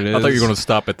crap that it is. I thought you were going to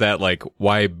stop at that, like,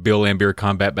 why Bill Lambier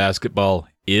Combat Basketball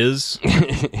exists.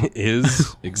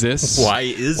 Why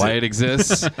it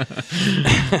exists.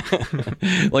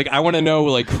 Like, I want to know,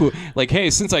 like, who, like, hey,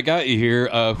 since I got you here,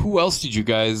 who else did you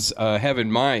guys have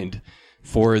in mind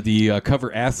for the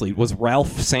cover athlete? Was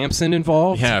Ralph Sampson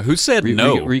involved? Yeah, who said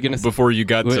no were you gonna, before you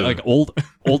got to... Like,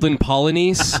 Olden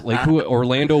Polynice? Like, who?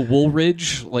 Orlando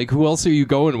Woolridge? Like, who else are you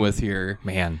going with here?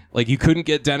 Man. Like, you couldn't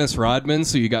get Dennis Rodman,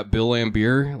 so you got Bill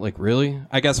Lambier? Like, really?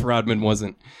 I guess Rodman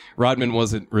wasn't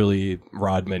really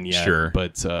Rodman yet. Sure.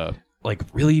 But, like,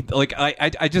 really? Like,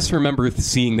 I just remember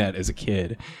seeing that as a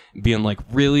kid, being like,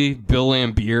 really? Bill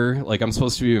Lambier? Like, I'm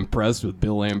supposed to be impressed with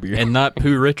Bill Lambier. And not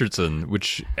Pooh Richardson,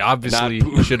 which obviously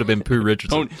should have been Pooh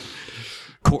Richardson.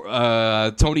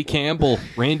 Tony Campbell,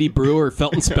 Randy Brewer,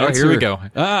 Felton Spencer. Oh, here we go.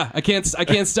 I can't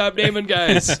stop naming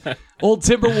guys. Old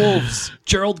Timberwolves,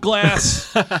 Gerald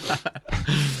Glass,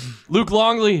 Luke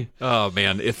Longley. Oh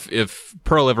man, if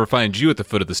Pearl ever finds you at the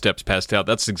foot of the steps passed out,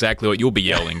 that's exactly what you'll be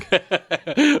yelling.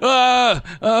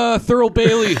 Thurl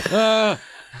Bailey.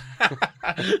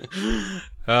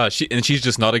 She's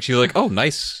just nodding. She's like, "Oh,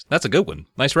 nice. That's a good one.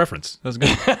 Nice reference. That's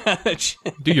good.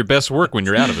 Do your best work when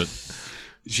you're out of it."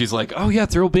 She's like, "Oh yeah,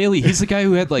 Thurl Bailey. He's the guy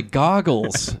who had like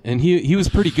goggles, and he was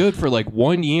pretty good for like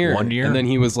 1 year. And then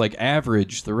he was like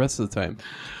average the rest of the time."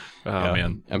 Oh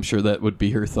man, I'm sure that would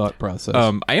be her thought process.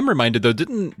 I am reminded though.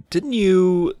 Didn't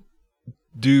you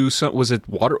do some? Was it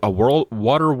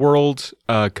Waterworld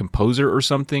composer or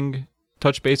something?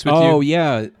 Touch base with you? Oh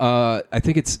yeah, I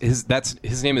think it's his.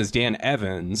 His name is Dan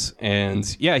Evans,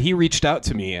 and yeah, he reached out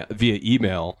to me via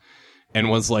email. And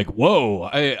was like, "Whoa!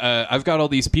 I've got all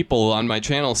these people on my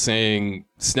channel saying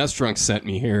SNES Drunk sent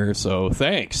me here, so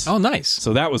thanks." Oh, nice.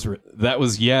 So that was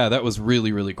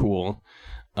really, really cool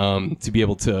to be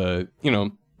able to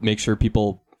make sure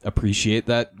people appreciate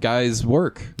that guy's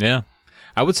work. Yeah,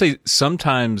 I would say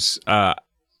sometimes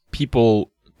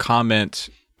people comment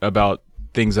about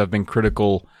things I've been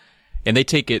critical, and they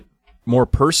take it more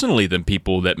personally than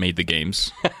people that made the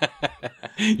games.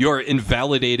 You're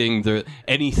invalidating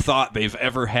any thought they've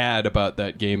ever had about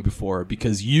that game before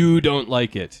because you don't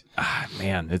like it.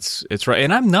 Man, it's right.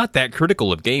 And I'm not that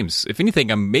critical of games. If anything,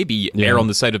 I'm maybe err on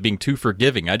the side of being too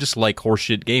forgiving. I just like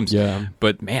horseshit games. Yeah.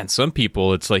 But man, some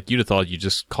people, it's like you'd have thought you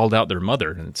just called out their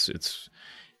mother. And it's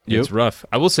rough.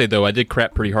 I will say though, I did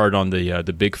crap pretty hard on the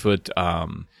Bigfoot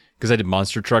because I did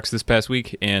monster trucks this past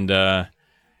week, and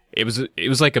it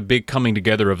was like a big coming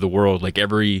together of the world. Like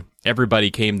everybody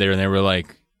came there and they were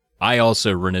like, I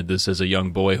also rented this as a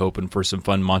young boy hoping for some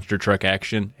fun monster truck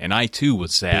action, and I too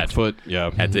was sad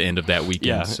Bigfoot, at the end of that weekend.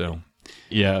 Yeah. So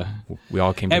yeah, we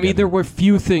all came together. I mean, there were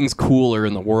few things cooler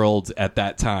in the world at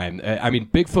that time. I mean,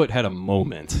 Bigfoot had a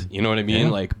moment. You know what I mean?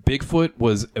 Yeah. Like, Bigfoot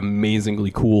was amazingly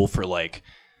cool for like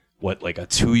a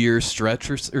 2-year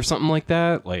stretch or something like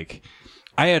that. Like,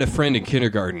 I had a friend in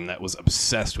kindergarten that was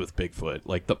obsessed with Bigfoot,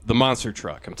 like the monster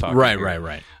truck I'm talking about.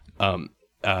 Right.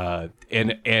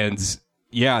 And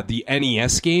yeah, the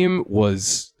NES game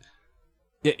was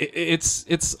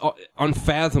it's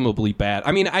unfathomably bad.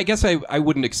 I mean, I guess I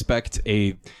wouldn't expect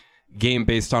a game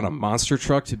based on a monster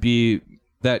truck to be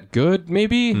that good.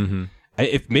 Maybe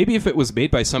if it was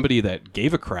made by somebody that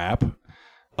gave a crap,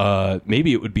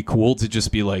 maybe it would be cool to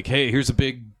just be like, hey, here's a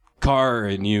big car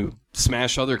and you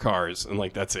smash other cars and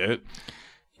like that's it.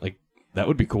 Like, that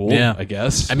would be cool. Yeah, I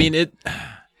guess. I mean, I'd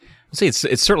say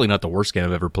it's certainly not the worst game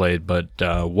I've ever played, but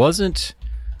wasn't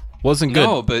good.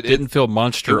 No, but didn't feel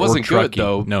monster it wasn't or trucky. good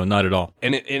though. No, not at all.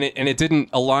 And it didn't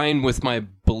align with my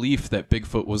belief that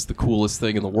Bigfoot was the coolest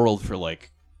thing in the world for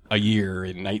like a year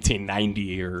in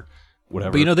 1990 or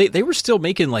whatever. But they were still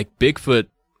making like Bigfoot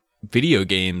video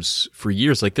games for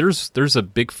years. Like there's a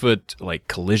Bigfoot like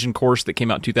collision course that came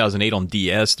out in 2008 on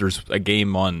DS. There's a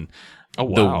game on the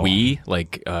Wii.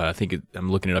 Like I think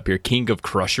I'm looking it up here. King of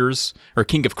Crush.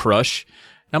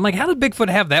 And I'm like, how did Bigfoot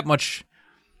have that much?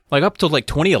 Like up till like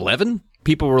 2011,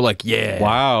 people were like, yeah.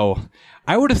 Wow.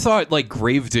 I would have thought like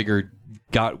Gravedigger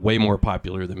got way more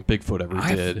popular than Bigfoot ever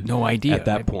did. No idea at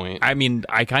that point. I mean,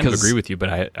 I kind of agree with you,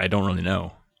 but I don't really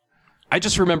know. I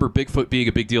just remember Bigfoot being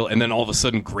a big deal, and then all of a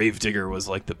sudden Gravedigger was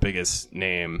like the biggest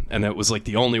name, and that was like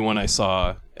the only one I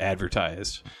saw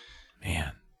advertised.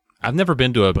 Man, I've never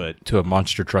been to a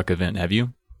monster truck event. Have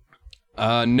you?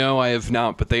 No, I have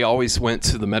not. But they always went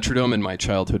to the Metrodome, and my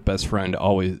childhood best friend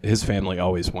his family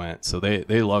always went, so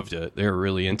they loved it. They were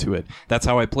really into it. That's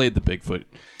how I played the Bigfoot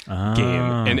game,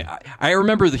 and I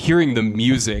remember hearing the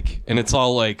music, and it's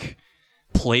all like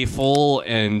playful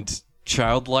and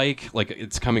childlike, like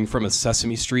it's coming from a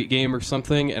Sesame Street game or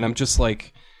something, and I'm just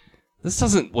like, this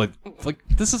isn't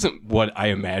what I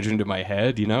imagined in my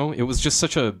head. It was just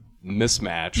such a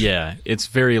mismatch. Yeah, it's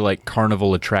very like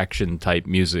carnival attraction type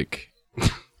music.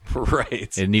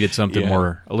 Right. It needed something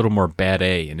a little more bad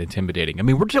A and intimidating. I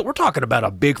mean, we're talking about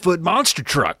a Bigfoot monster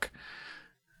truck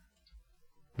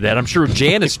that I'm sure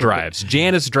Janice drives.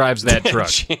 Janice drives that truck.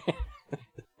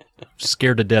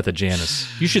 Scared to death of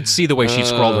Janice. You should see the way she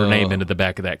scrawled her name into the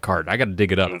back of that cart. I got to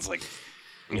dig it up. It's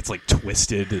like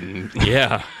twisted and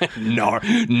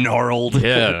gnarled.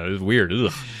 Yeah, it was weird. Ugh.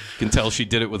 You can tell she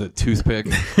did it with a toothpick.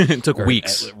 It took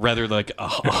weeks. Rather like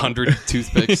 100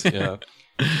 toothpicks. Yeah.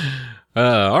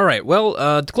 All right.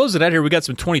 Well, to close it out here, we got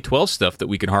some 2012 stuff that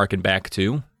we can harken back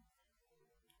to.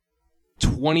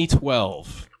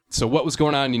 2012. So what was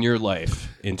going on in your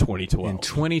life in 2012? In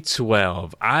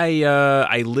 2012,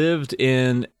 I lived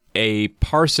in a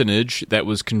parsonage that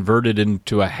was converted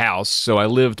into a house. So I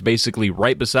lived basically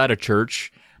right beside a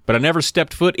church, but I never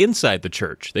stepped foot inside the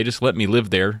church. They just let me live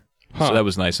there. Huh. So that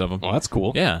was nice of them. Well, that's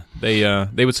cool. Yeah.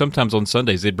 They would sometimes on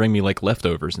Sundays, they'd bring me like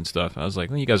leftovers and stuff. I was like,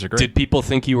 well, you guys are great. Did people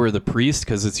think you were the priest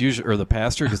or the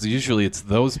pastor? Because usually it's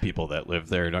those people that live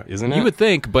there, isn't it? You would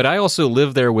think, but I also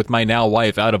lived there with my now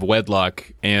wife out of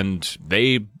wedlock, and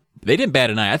they didn't bat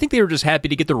an eye. I think they were just happy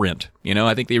to get the rent.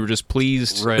 I think they were just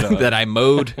pleased that I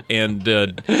mowed and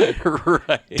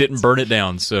didn't burn it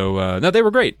down. So, no, they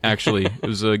were great, actually. It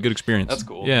was a good experience. That's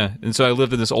cool. Yeah, and so I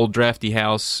lived in this old drafty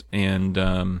house,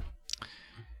 and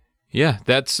yeah,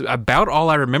 that's about all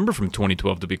I remember from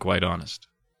 2012, to be quite honest.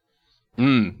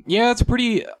 Yeah, it's a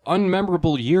pretty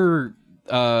unmemorable year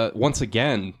once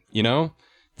again,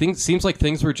 Seems like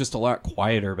things were just a lot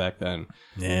quieter back then.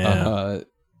 Yeah.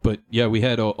 But yeah, we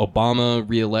had Obama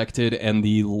reelected, and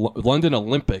the London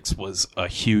Olympics was a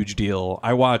huge deal.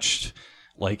 I watched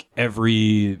like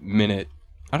every minute.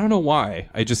 I don't know why.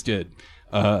 I just did.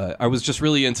 I was just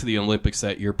really into the Olympics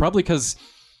that year, probably because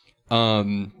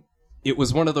it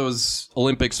was one of those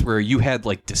Olympics where you had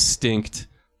like distinct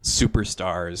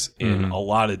superstars in a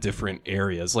lot of different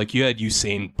areas. Like you had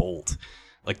Usain Bolt,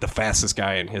 like the fastest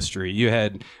guy in history. You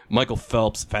had Michael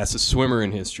Phelps, fastest swimmer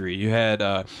in history. You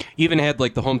had even had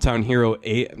like the hometown hero.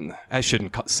 I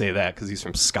shouldn't say that because he's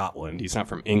from Scotland. He's not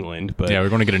from England. But yeah, we're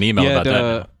going to get an email about that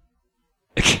now.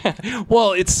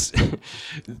 Well, it's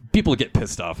people get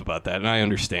pissed off about that, and I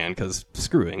understand because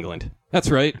screw England. That's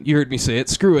right. You heard me say it.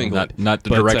 Screw England. Not the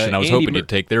direction I was hoping you'd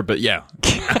take there, but yeah.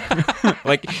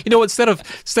 Like, instead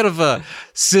of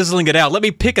sizzling it out, let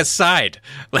me pick a side.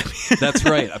 That's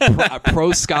right. A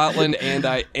pro Scotland and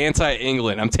anti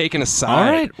England. I'm taking a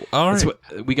side. All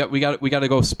right. We got to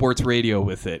go sports radio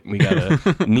with it. We got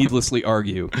to needlessly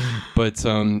argue. But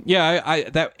yeah,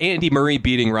 that Andy Murray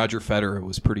beating Roger Federer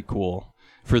was pretty cool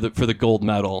for the gold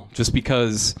medal, just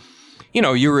because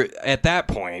you were at that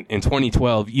point in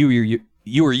 2012.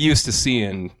 You were used to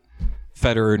seeing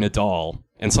Federer, Nadal,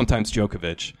 and sometimes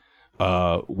Djokovic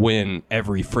win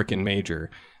every frickin' major.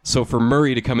 So for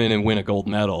Murray to come in and win a gold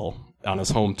medal on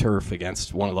his home turf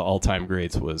against one of the all-time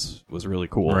greats was really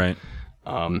cool. Right.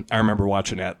 I remember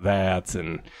watching that,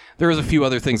 and there was a few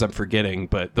other things I'm forgetting,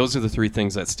 but those are the three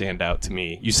things that stand out to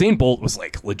me. Usain Bolt was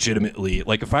like legitimately,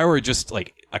 like if I were just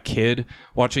like a kid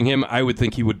watching him, I would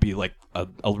think he would be like a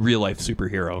real-life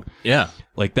superhero. Yeah.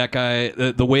 Like that guy,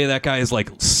 the way that guy is like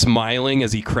smiling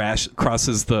as he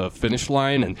crosses the finish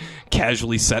line and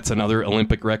casually sets another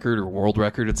Olympic record or world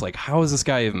record. It's like, how is this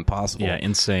guy even possible? Yeah,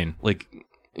 insane. Like,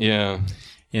 yeah.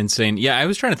 Insane. Yeah, I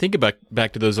was trying to think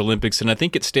back to those Olympics, and I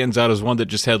think it stands out as one that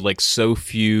just had like so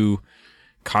few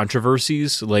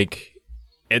controversies. Like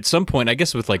at some point, I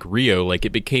guess with like Rio, like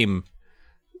it became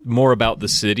more about the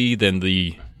city than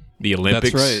the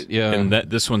Olympics. That's right. Yeah, and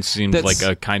this one seemed like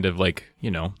a kind of like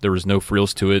there was no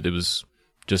frills to it. It was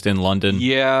just in London.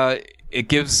 Yeah.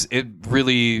 There's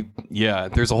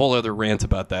a whole other rant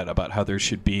about that, about how there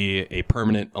should be a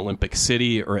permanent Olympic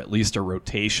city, or at least a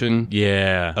rotation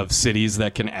of cities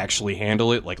that can actually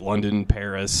handle it, like London,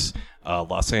 Paris,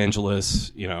 Los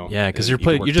Angeles, Yeah, because you're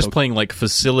just playing like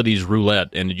facilities roulette,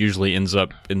 and it usually ends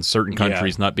up in certain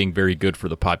countries not being very good for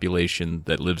the population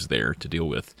that lives there to deal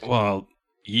with. Well,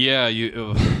 yeah,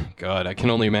 God, I can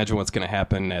only imagine what's going to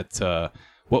happen at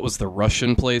what was the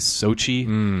Russian place,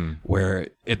 Sochi, where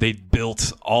they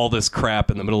built all this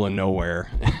crap in the middle of nowhere.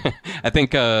 I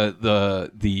think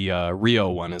the Rio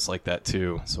one is like that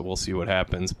too, so we'll see what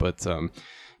happens. But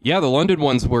yeah, the London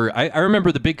ones were, I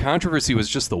remember the big controversy was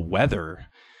just the weather.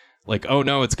 Like, oh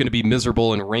no, it's going to be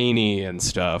miserable and rainy and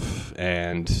stuff,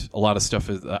 and a lot of stuff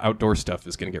is outdoor stuff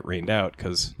is going to get rained out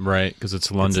because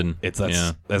it's London.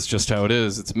 That's just how it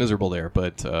is. It's miserable there.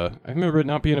 But I remember it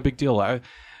not being a big deal. I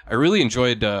really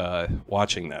enjoyed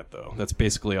watching that though. That's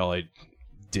basically all I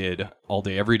did all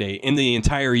day, every day in the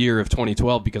entire year of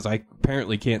 2012 because I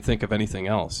apparently can't think of anything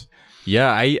else.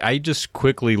 Yeah, I just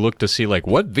quickly looked to see like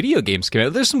what video games came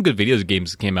out. There's some good video games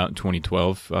that came out in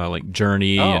 2012, like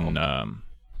Journey and.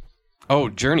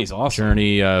 Journey's awesome.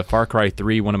 Journey, Far Cry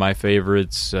 3, one of my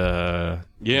favorites.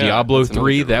 Diablo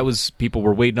 3, that was, people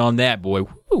were waiting on that, boy.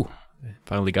 Woo!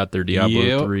 Finally got their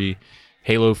Diablo 3.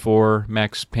 Halo 4,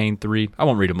 Max Payne 3. I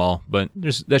won't read them all, but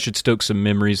that should stoke some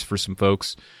memories for some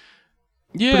folks.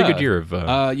 Yeah. Pretty good year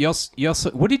of... you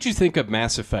also, what did you think of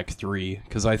Mass Effect 3?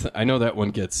 Because I know that one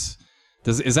gets...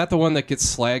 Is that the one that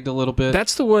gets slagged a little bit?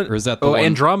 That's the one... Or is that the one?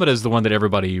 Andromeda is the one that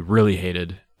everybody really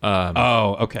hated.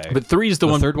 Okay. But 3 is the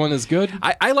one. The third one is good?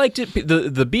 I liked it.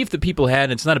 The beef that people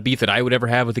had, it's not a beef that I would ever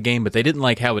have with the game, but they didn't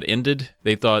like how it ended.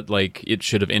 They thought like it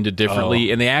should have ended differently,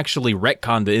 and they actually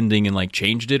retconned the ending and like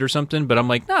changed it or something. But I'm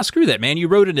like, nah, screw that, man. You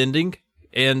wrote an ending,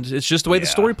 and it's just the way the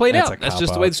story played out. That's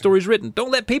just the way the story's written.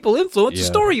 Don't let people influence the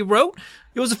story you wrote.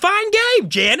 It was a fine game,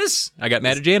 Janice. I got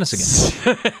mad at Janice again.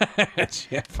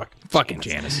 Fucking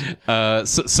Janice.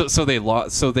 So they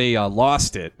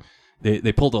lost it.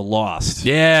 They pulled a Lost.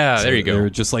 Yeah, so there you go.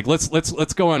 They're just like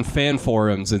let's go on fan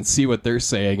forums and see what they're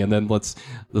saying, and then let's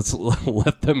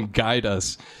let them guide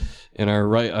us in our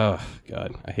right. Oh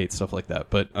God, I hate stuff like that.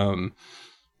 But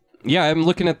yeah, I'm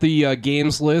looking at the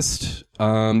games list.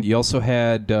 You also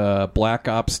had Black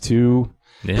Ops 2.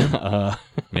 Yeah,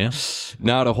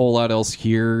 Not a whole lot else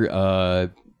here.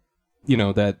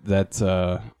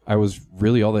 That I was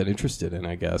really all that interested in,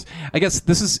 I guess. I guess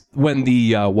this is when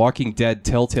the Walking Dead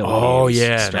Telltale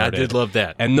games started. I did love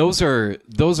that. And those are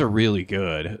really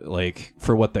good, like,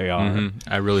 for what they are. Mm-hmm.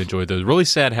 I really enjoyed those. Really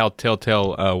sad how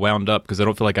Telltale wound up, because I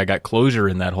don't feel like I got closure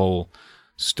in that whole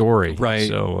story. Right.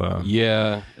 So,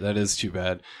 yeah, that is too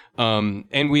bad.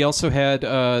 And we also had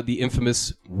the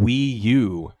infamous Wii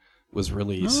U was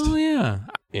released. Oh, yeah.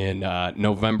 In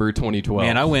November 2012.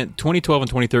 Man, I went 2012 and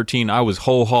 2013. I was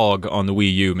whole hog on the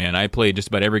Wii U, man. I played just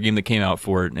about every game that came out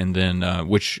for it, and then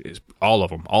which is all of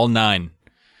them, all 9.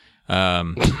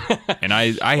 And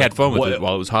I had fun with it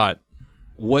while it was hot.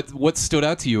 What stood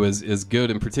out to you as good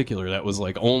in particular? That was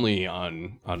like only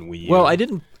on Wii U. Well, I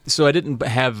didn't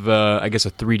have I guess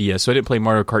a 3DS, so I didn't play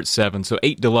Mario Kart 7. So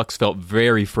 8 Deluxe felt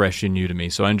very fresh and new to me.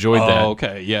 So I enjoyed that. Oh,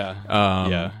 okay, yeah,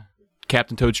 yeah.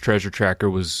 Captain Toad's Treasure Tracker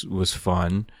was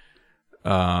fun.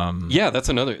 Yeah, that's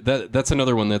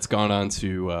another one that's gone on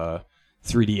to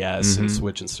 3DS and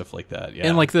Switch and stuff like that. Yeah,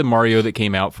 and like the Mario that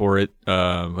came out for it,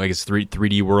 I guess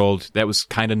 3D World, that was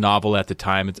kind of novel at the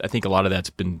time. I think a lot of that's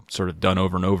been sort of done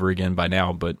over and over again by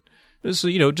now. But this,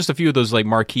 just a few of those like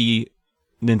marquee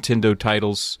Nintendo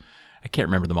titles. I can't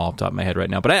remember them all off the top of my head right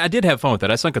now, but I did have fun with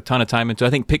that. I sunk a ton of time into. I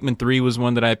think Pikmin 3 was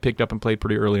one that I picked up and played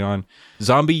pretty early on.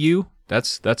 Zombie U.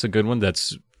 That's a good one.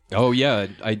 Oh yeah,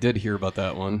 I did hear about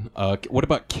that one. What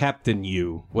about Captain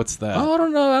U? What's that? Oh, I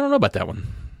don't know about that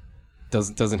one.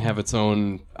 Doesn't have its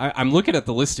own. I'm looking at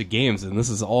the list of games, and this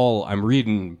is all. I'm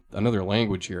reading another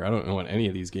language here. I don't know what any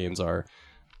of these games are.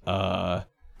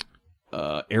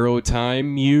 Arrow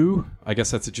Time U. I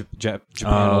guess that's a Japan.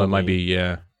 Oh, it might be.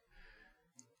 Yeah.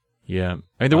 I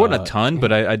mean, there wasn't a ton,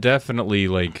 but I definitely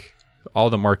like all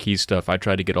the marquee stuff. I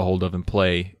tried to get a hold of and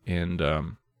play, and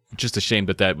just a shame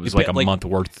that was like a month's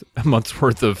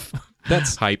worth of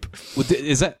that's hype.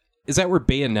 Is that where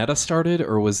Bayonetta started,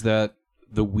 or was that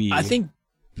the Wii? I think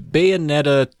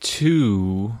Bayonetta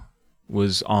 2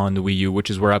 was on the Wii U, which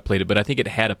is where I played it, but I think it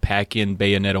had a pack-in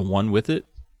Bayonetta 1 with it.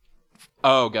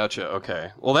 Oh, gotcha.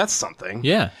 Okay. Well, that's something.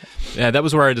 Yeah, that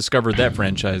was where I discovered that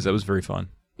franchise. That was very fun.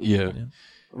 Yeah.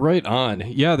 Right on.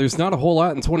 Yeah, there's not a whole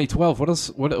lot in 2012. What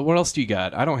else do you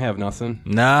got? I don't have nothing.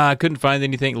 Nah, I couldn't find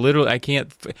anything. Literally, I can't.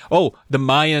 The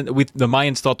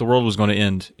Mayans thought the world was going to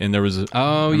end, and there was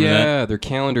their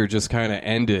calendar just kind of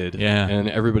ended. Yeah, and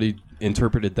everybody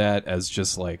interpreted that as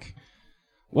just like,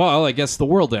 well, I guess the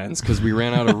world ends because we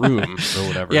ran out of room or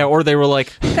whatever. Yeah, or they were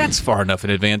like, that's far enough in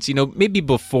advance. Maybe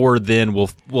before then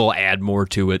we'll add more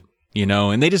to it.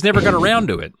 And they just never got around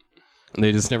to it.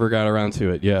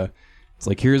 Yeah. It's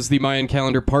like, here's the Mayan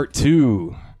calendar part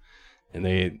 2. And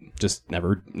they just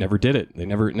never did it. They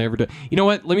never did. You know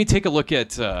what? Let me take a look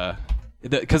at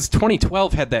Because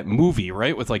 2012 had that movie,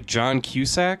 right, with like John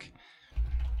Cusack.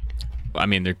 I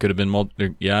mean, there could have been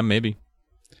yeah, maybe.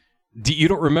 You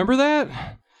don't remember that?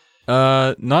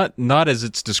 Not as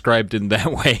it's described in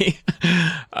that way.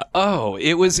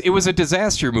 It was a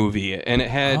disaster movie, and it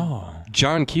had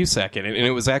John Cusack in it, and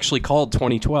it was actually called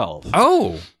 2012.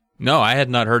 Oh no, I had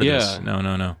not heard of this.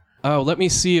 No. Oh, let me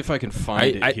see if I can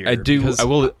find it here. I do. I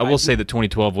will say that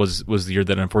 2012 was the year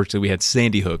that unfortunately we had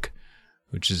Sandy Hook,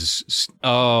 which is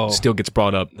still gets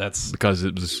brought up. That's because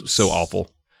it was so awful.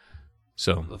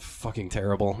 So fucking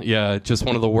terrible. Yeah, just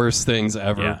one of the worst things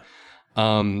ever.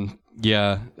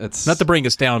 Yeah. It's not to bring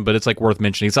us down, but it's like worth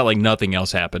mentioning. It's not like nothing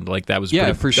else happened. Like that was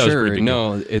for sure.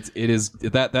 No, it is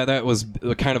that was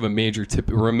kind of a major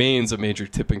remains a major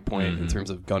tipping point in terms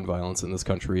of gun violence in this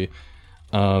country.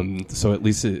 So at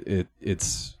least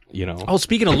it's Oh,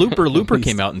 speaking of Looper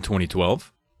came out in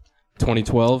 2012.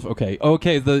 2012.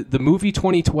 Okay. The movie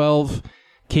 2012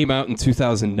 came out in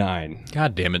 2009.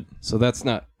 God damn it. So that's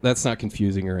not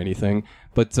confusing or anything.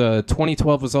 But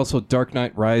 2012 was also Dark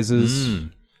Knight Rises,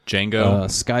 Django,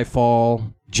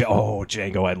 Skyfall.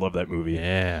 Django! I love that movie.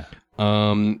 Yeah.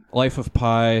 Life of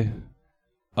Pi,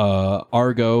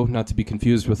 Argo, not to be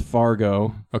confused with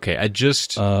Fargo. Okay, I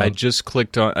just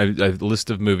clicked on a list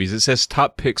of movies. It says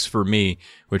top picks for me,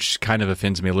 which kind of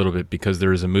offends me a little bit because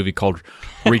there is a movie called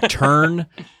Return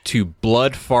to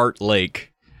Blood Fart Lake.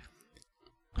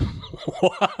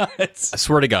 What? I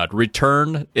swear to God,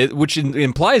 Return, which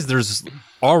implies there's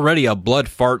already a Blood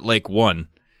Fart Lake 1.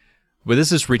 But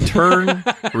this is Return.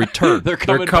 They're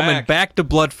coming back to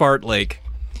Blood Fart Lake.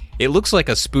 It looks like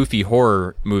a spoofy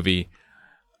horror movie.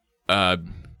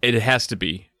 It has to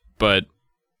be, but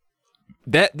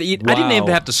I didn't even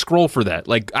have to scroll for that.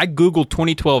 Like I googled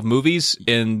 2012 movies,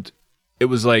 and it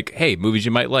was like, "Hey, movies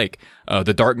you might like: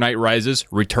 The Dark Knight Rises,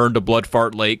 Return to Blood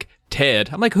Fart Lake, Ted."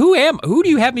 I'm like, who do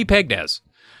you have me pegged as?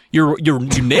 You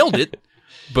nailed it,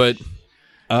 but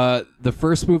the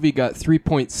first movie got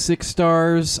 3.6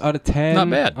 stars out of 10, not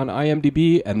bad on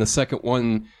IMDb, and the second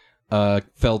one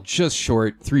fell just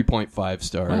short, 3.5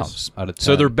 stars out of 10.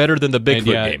 So they're better than the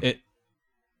Bigfoot game.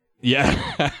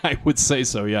 Yeah, I would say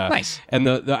so, yeah. Nice. And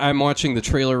I'm watching the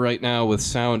trailer right now with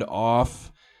sound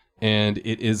off, and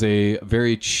it is a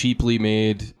very cheaply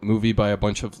made movie by a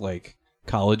bunch of, like,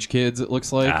 college kids, it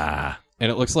looks like.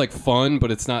 And it looks like fun,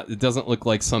 but it doesn't look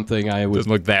like something I would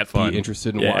look that fun. Be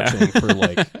interested in watching for,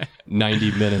 like,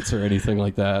 90 minutes or anything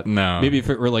like that. No. Maybe if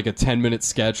it were, like, a 10-minute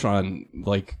sketch on,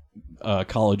 like,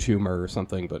 college humor or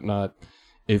something, but not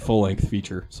a full-length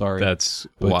feature. Sorry. That's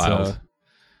wild.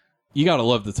 You gotta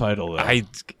love the title, though. I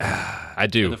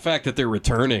do. And the fact that they're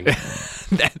returning.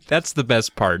 That's the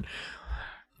best part.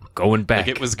 Going back.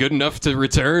 Like it was good enough to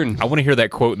return. I want to hear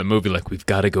that quote in the movie, like, we've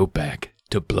got to go back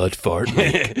to Blood Fart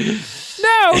Lake.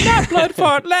 No, not Blood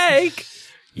Fart Lake.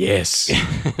 Yes.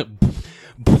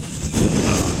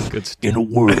 Good stuff. In a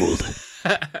world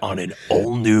on an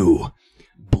all-new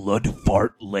Blood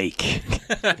Fart Lake.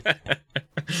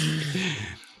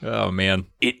 Oh, man.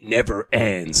 It never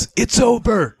ends. It's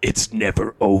over. It's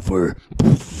never over.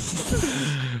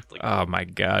 Oh, my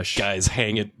gosh. Guys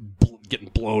hanging, getting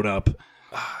blown up.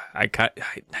 I kind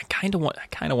of want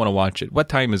to watch it. What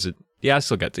time is it? Yeah, I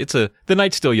still got the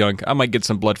night's still young. I might get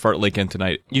some Blood Fart Lake in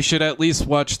tonight. You should at least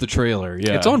watch the trailer.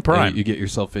 Yeah, it's on Prime. You get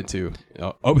yourself into.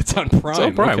 Oh, it's on Prime. It's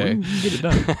on Prime. Okay. We can get it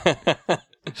done.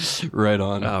 Right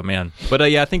on. Oh man, but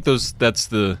I think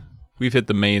we've hit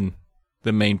the main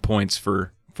points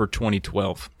for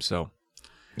 2012. So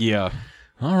yeah.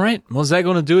 All right. Well, is that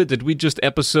going to do it? Did we just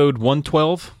episode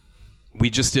 112? We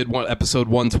just did episode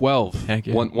 112. Heck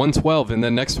yeah. 112, and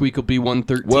then next week will be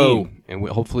 113. Whoa. And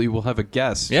hopefully we'll have a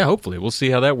guest. Yeah, hopefully. We'll see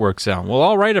how that works out. Well,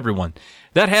 all right, everyone.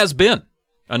 That has been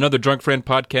another Drunk Friend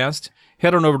podcast.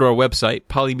 Head on over to our website,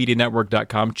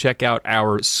 polymedianetwork.com. Check out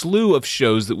our slew of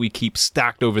shows that we keep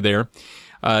stocked over there.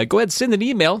 Go ahead and send an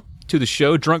email to the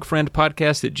show,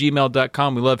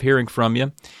 drunkfriendpodcast@gmail.com. We love hearing from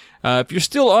you. If you're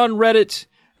still on Reddit,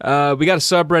 we got a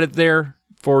subreddit there,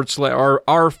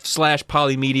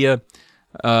 r/polymedia.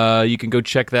 You can go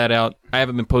check that out. I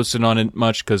haven't been posting on it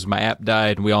much because my app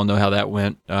died, and we all know how that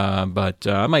went. But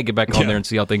I might get back on there and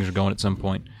see how things are going at some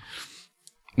point.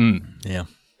 Yeah.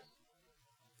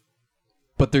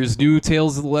 But there's new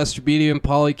Tales of the Lester Beatty and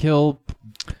Polykill,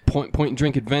 Point and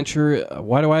Drink Adventure.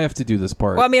 Why do I have to do this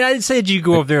part? Well, I mean, I said you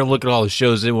go over there and look at all the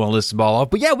shows. They won't list them all off.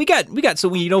 But yeah, we got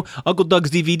so Uncle Doug's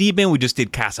DVD bin. We just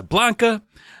did Casablanca.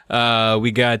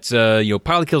 We got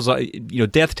Polykill's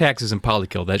Death Taxes and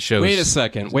Polykill. That show. Wait a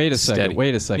second.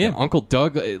 Yeah. Uncle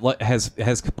Doug has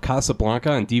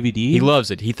Casablanca on DVD. He loves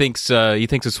it. He thinks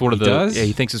it's one of the. Does? Yeah,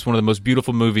 he thinks it's one of the most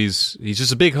beautiful movies. He's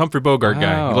just a big Humphrey Bogart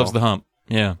guy. He loves the hump.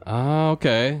 Yeah.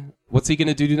 Okay. What's he going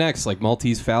to do next? Like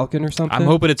Maltese Falcon or something? I'm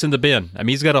hoping it's in the bin. I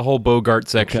mean, he's got a whole Bogart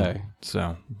section. Okay.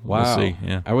 So, wow. We'll see.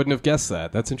 Yeah. I wouldn't have guessed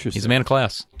that. That's interesting. He's a man of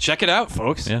class. Check it out,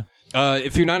 folks. Yeah.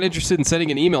 If you're not interested in sending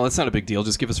an email, that's not a big deal.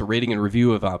 Just give us a rating and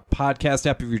review of a podcast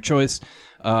app of your choice.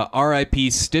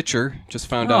 RIP Stitcher. Just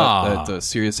found out that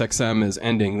SiriusXM is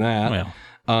ending that.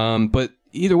 Well. But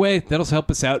either way, that'll help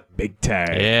us out big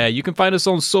time. Yeah, you can find us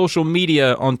on social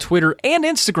media on Twitter and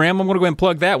Instagram. I'm going to go ahead and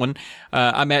plug that one.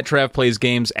 I'm at Trav Plays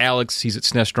Games. Alex, he's at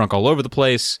SNES Drunk all over the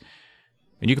place.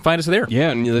 And you can find us there.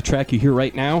 Yeah, and the track you hear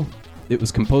right now, it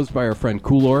was composed by our friend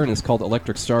Coolor and is called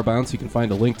Electric Starbound. You can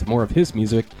find a link to more of his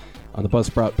music on the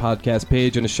Buzzsprout podcast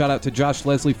page. And a shout out to Josh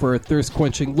Leslie for a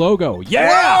thirst-quenching logo.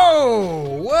 Yeah!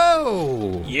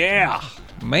 Whoa! Yeah!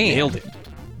 Man. Nailed it.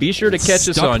 Be sure to catch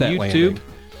us on YouTube.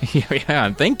 Yeah,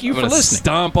 and thank you for listening.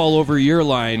 Stomp all over your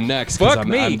line next. Fuck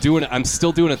me. I'm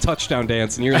still doing a touchdown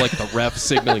dance, and you're like the ref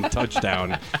signaling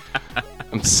touchdown.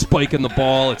 I'm spiking the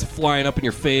ball. It's flying up in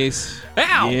your face.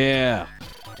 Ow! Yeah.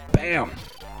 Bam.